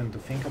even to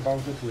think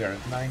about it. We are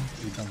at 9,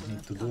 we don't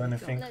need to do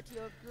anything.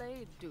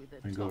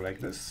 We go like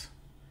this.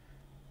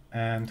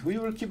 And we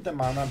will keep the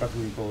mana, but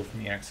we will go with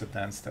Mirex at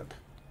the end step.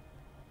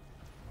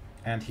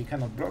 And he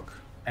cannot block,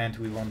 and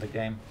we won the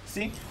game.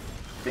 See?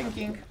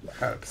 Thinking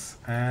helps,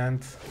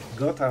 and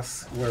got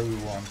us where we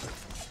wanted.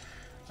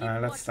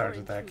 Let's start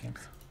attacking.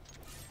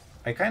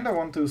 I kinda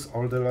want to use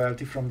all the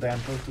loyalty from the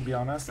Emperor, to be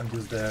honest, and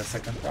use the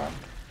second one.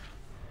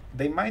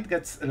 They might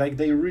get, like,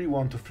 they really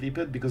want to flip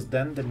it, because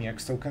then the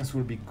Mirex tokens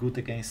will be good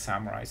against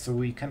Samurai, so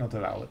we cannot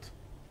allow it.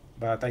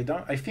 But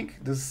I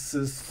think this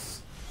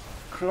is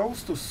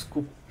close to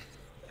scoop.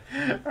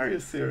 Are you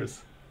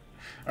serious?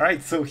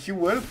 Alright, so he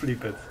will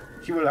flip it.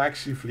 He will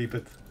actually flip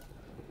it.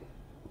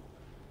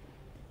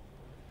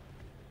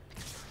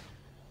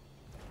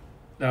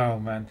 Oh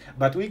man,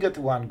 but we get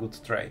 1 good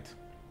trade.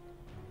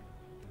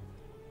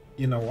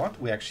 You know what?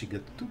 We actually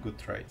get 2 good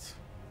trades.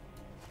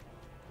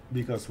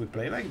 Because we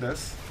play like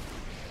this.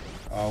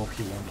 Oh,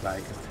 he won't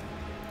like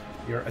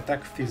it. Your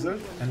attack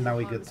fizzled, and now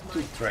we get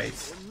 2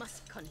 trades.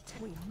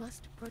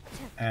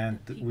 And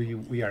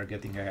we are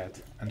getting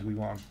ahead, and we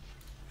won.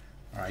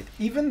 Alright,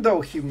 even though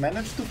he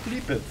managed to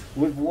flip it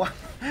with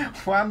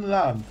one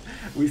land,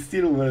 we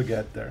still will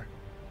get there.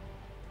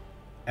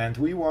 And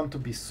we want to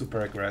be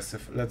super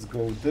aggressive. Let's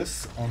go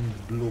this on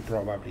blue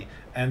probably.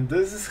 And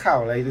this is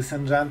how, ladies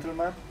and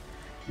gentlemen,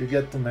 you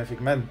get to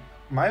Mythic. Man,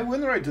 my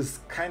win rate is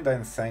kinda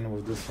insane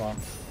with this one.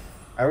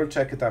 I will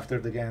check it after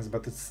the games,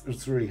 but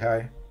it's really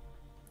high.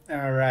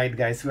 Alright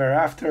guys, we're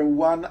after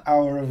 1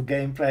 hour of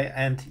gameplay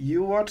and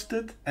you watched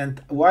it,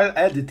 and while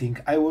editing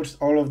I watched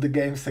all of the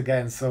games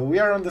again, so we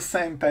are on the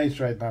same page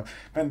right now.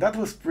 Man, that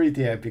was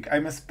pretty epic.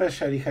 I'm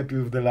especially happy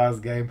with the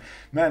last game.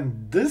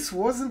 Man, this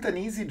wasn't an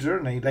easy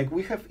journey. Like,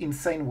 we have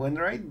insane win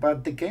rate,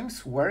 but the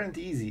games weren't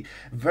easy.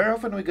 Very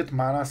often we get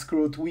mana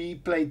screwed. We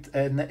played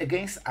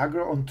against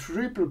aggro on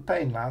triple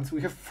pain lands.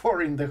 We have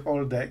 4 in the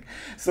whole deck,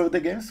 so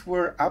the games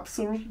were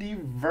absolutely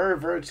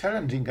very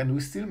challenging, and we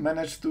still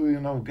managed to,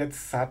 you know, get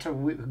such a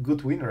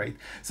good win rate.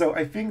 So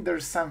I think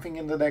there's something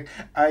in the deck.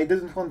 I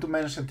didn't want to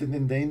mention it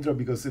in the intro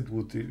because it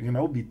would, you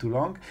know, be too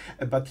long,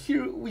 but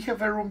here we have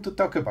a room to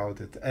talk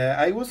about it.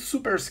 I was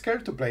super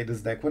scared to play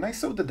this deck. When I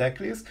saw the deck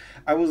list,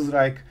 I was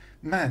like,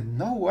 man,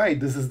 no way,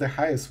 this is the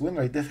highest win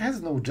rate. That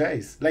has no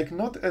Jace, like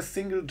not a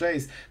single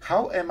Jace.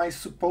 How am I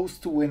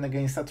supposed to win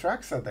against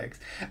Atraxa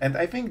decks? And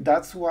I think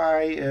that's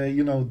why,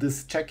 you know,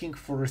 this checking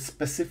for a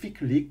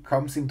specific league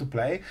comes into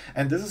play.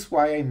 And this is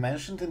why I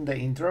mentioned in the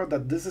intro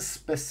that this is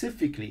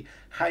specifically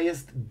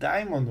highest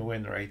diamond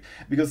win rate.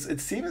 Because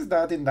it seems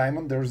that in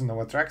diamond there's no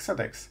Atraxa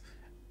decks.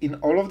 In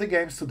all of the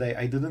games today,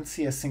 I didn't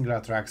see a single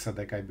Atraxa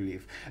deck, I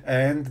believe.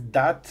 And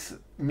that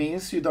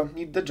means you don't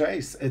need the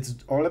Jace. It's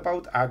all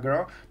about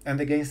aggro, and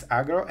against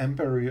aggro,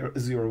 Emperor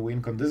is your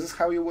win con. This is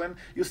how you win.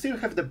 You still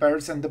have the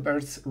birds, and the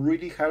birds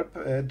really help,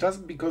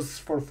 just because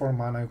for 4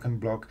 mana you can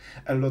block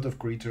a lot of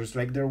creatures.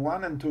 Like their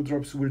 1 and 2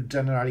 drops will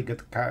generally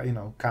get, you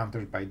know,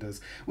 countered by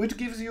this, which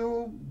gives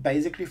you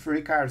basically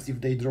free cards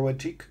if they draw a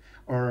cheek,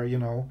 or, you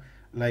know,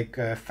 like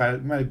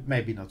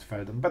maybe not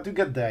Feldon, but you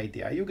get the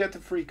idea. You get a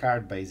free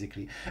card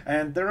basically,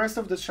 and the rest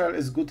of the shell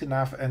is good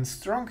enough and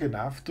strong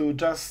enough to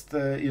just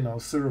you know,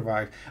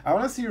 survive. I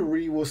honestly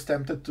really was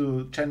tempted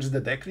to change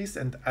the deck list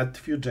and add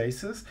few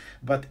Jaces,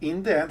 but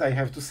in the end I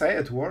have to say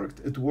it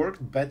worked. It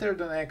worked better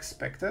than I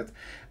expected,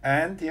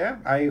 and yeah,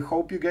 I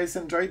hope you guys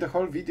enjoyed the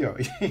whole video,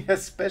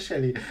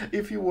 especially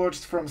if you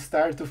watched from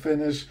start to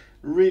finish.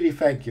 Really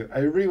thank you.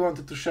 I really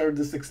wanted to share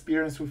this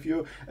experience with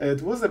you.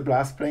 It was a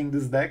blast playing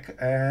this deck,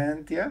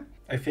 and yeah,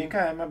 I think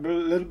I'm a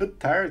little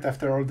bit tired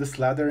after all the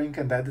slathering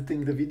and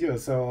editing the video,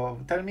 so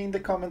tell me in the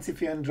comments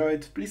if you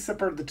enjoyed. Please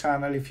support the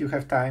channel if you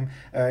have time.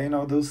 You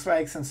know, those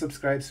likes and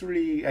subscribes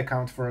really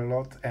account for a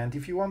lot, and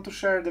if you want to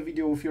share the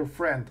video with your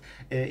friend,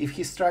 if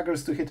he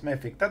struggles to hit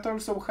Mythic, that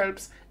also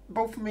helps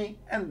both me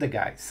and the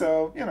guy,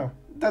 so you know,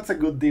 that's a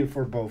good deal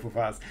for both of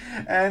us.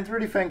 And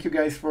really thank you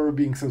guys for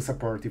being so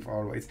supportive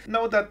always.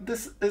 Know that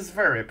this is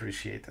very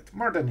appreciated,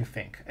 more than you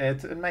think.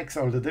 It makes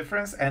all the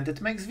difference, and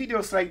it makes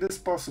videos like this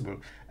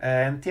possible.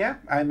 And yeah,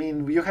 I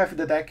mean, you have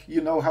the deck,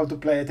 you know how to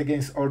play it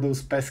against all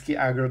those pesky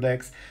aggro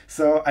decks,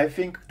 so I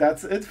think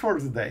that's it for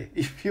today.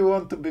 If you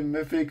want to be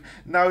Mythic,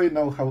 now you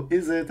know how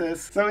easy it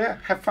is. So yeah,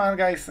 have fun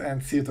guys,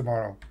 and see you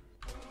tomorrow.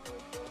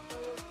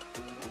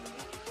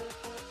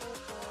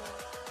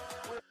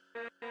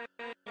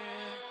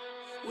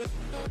 With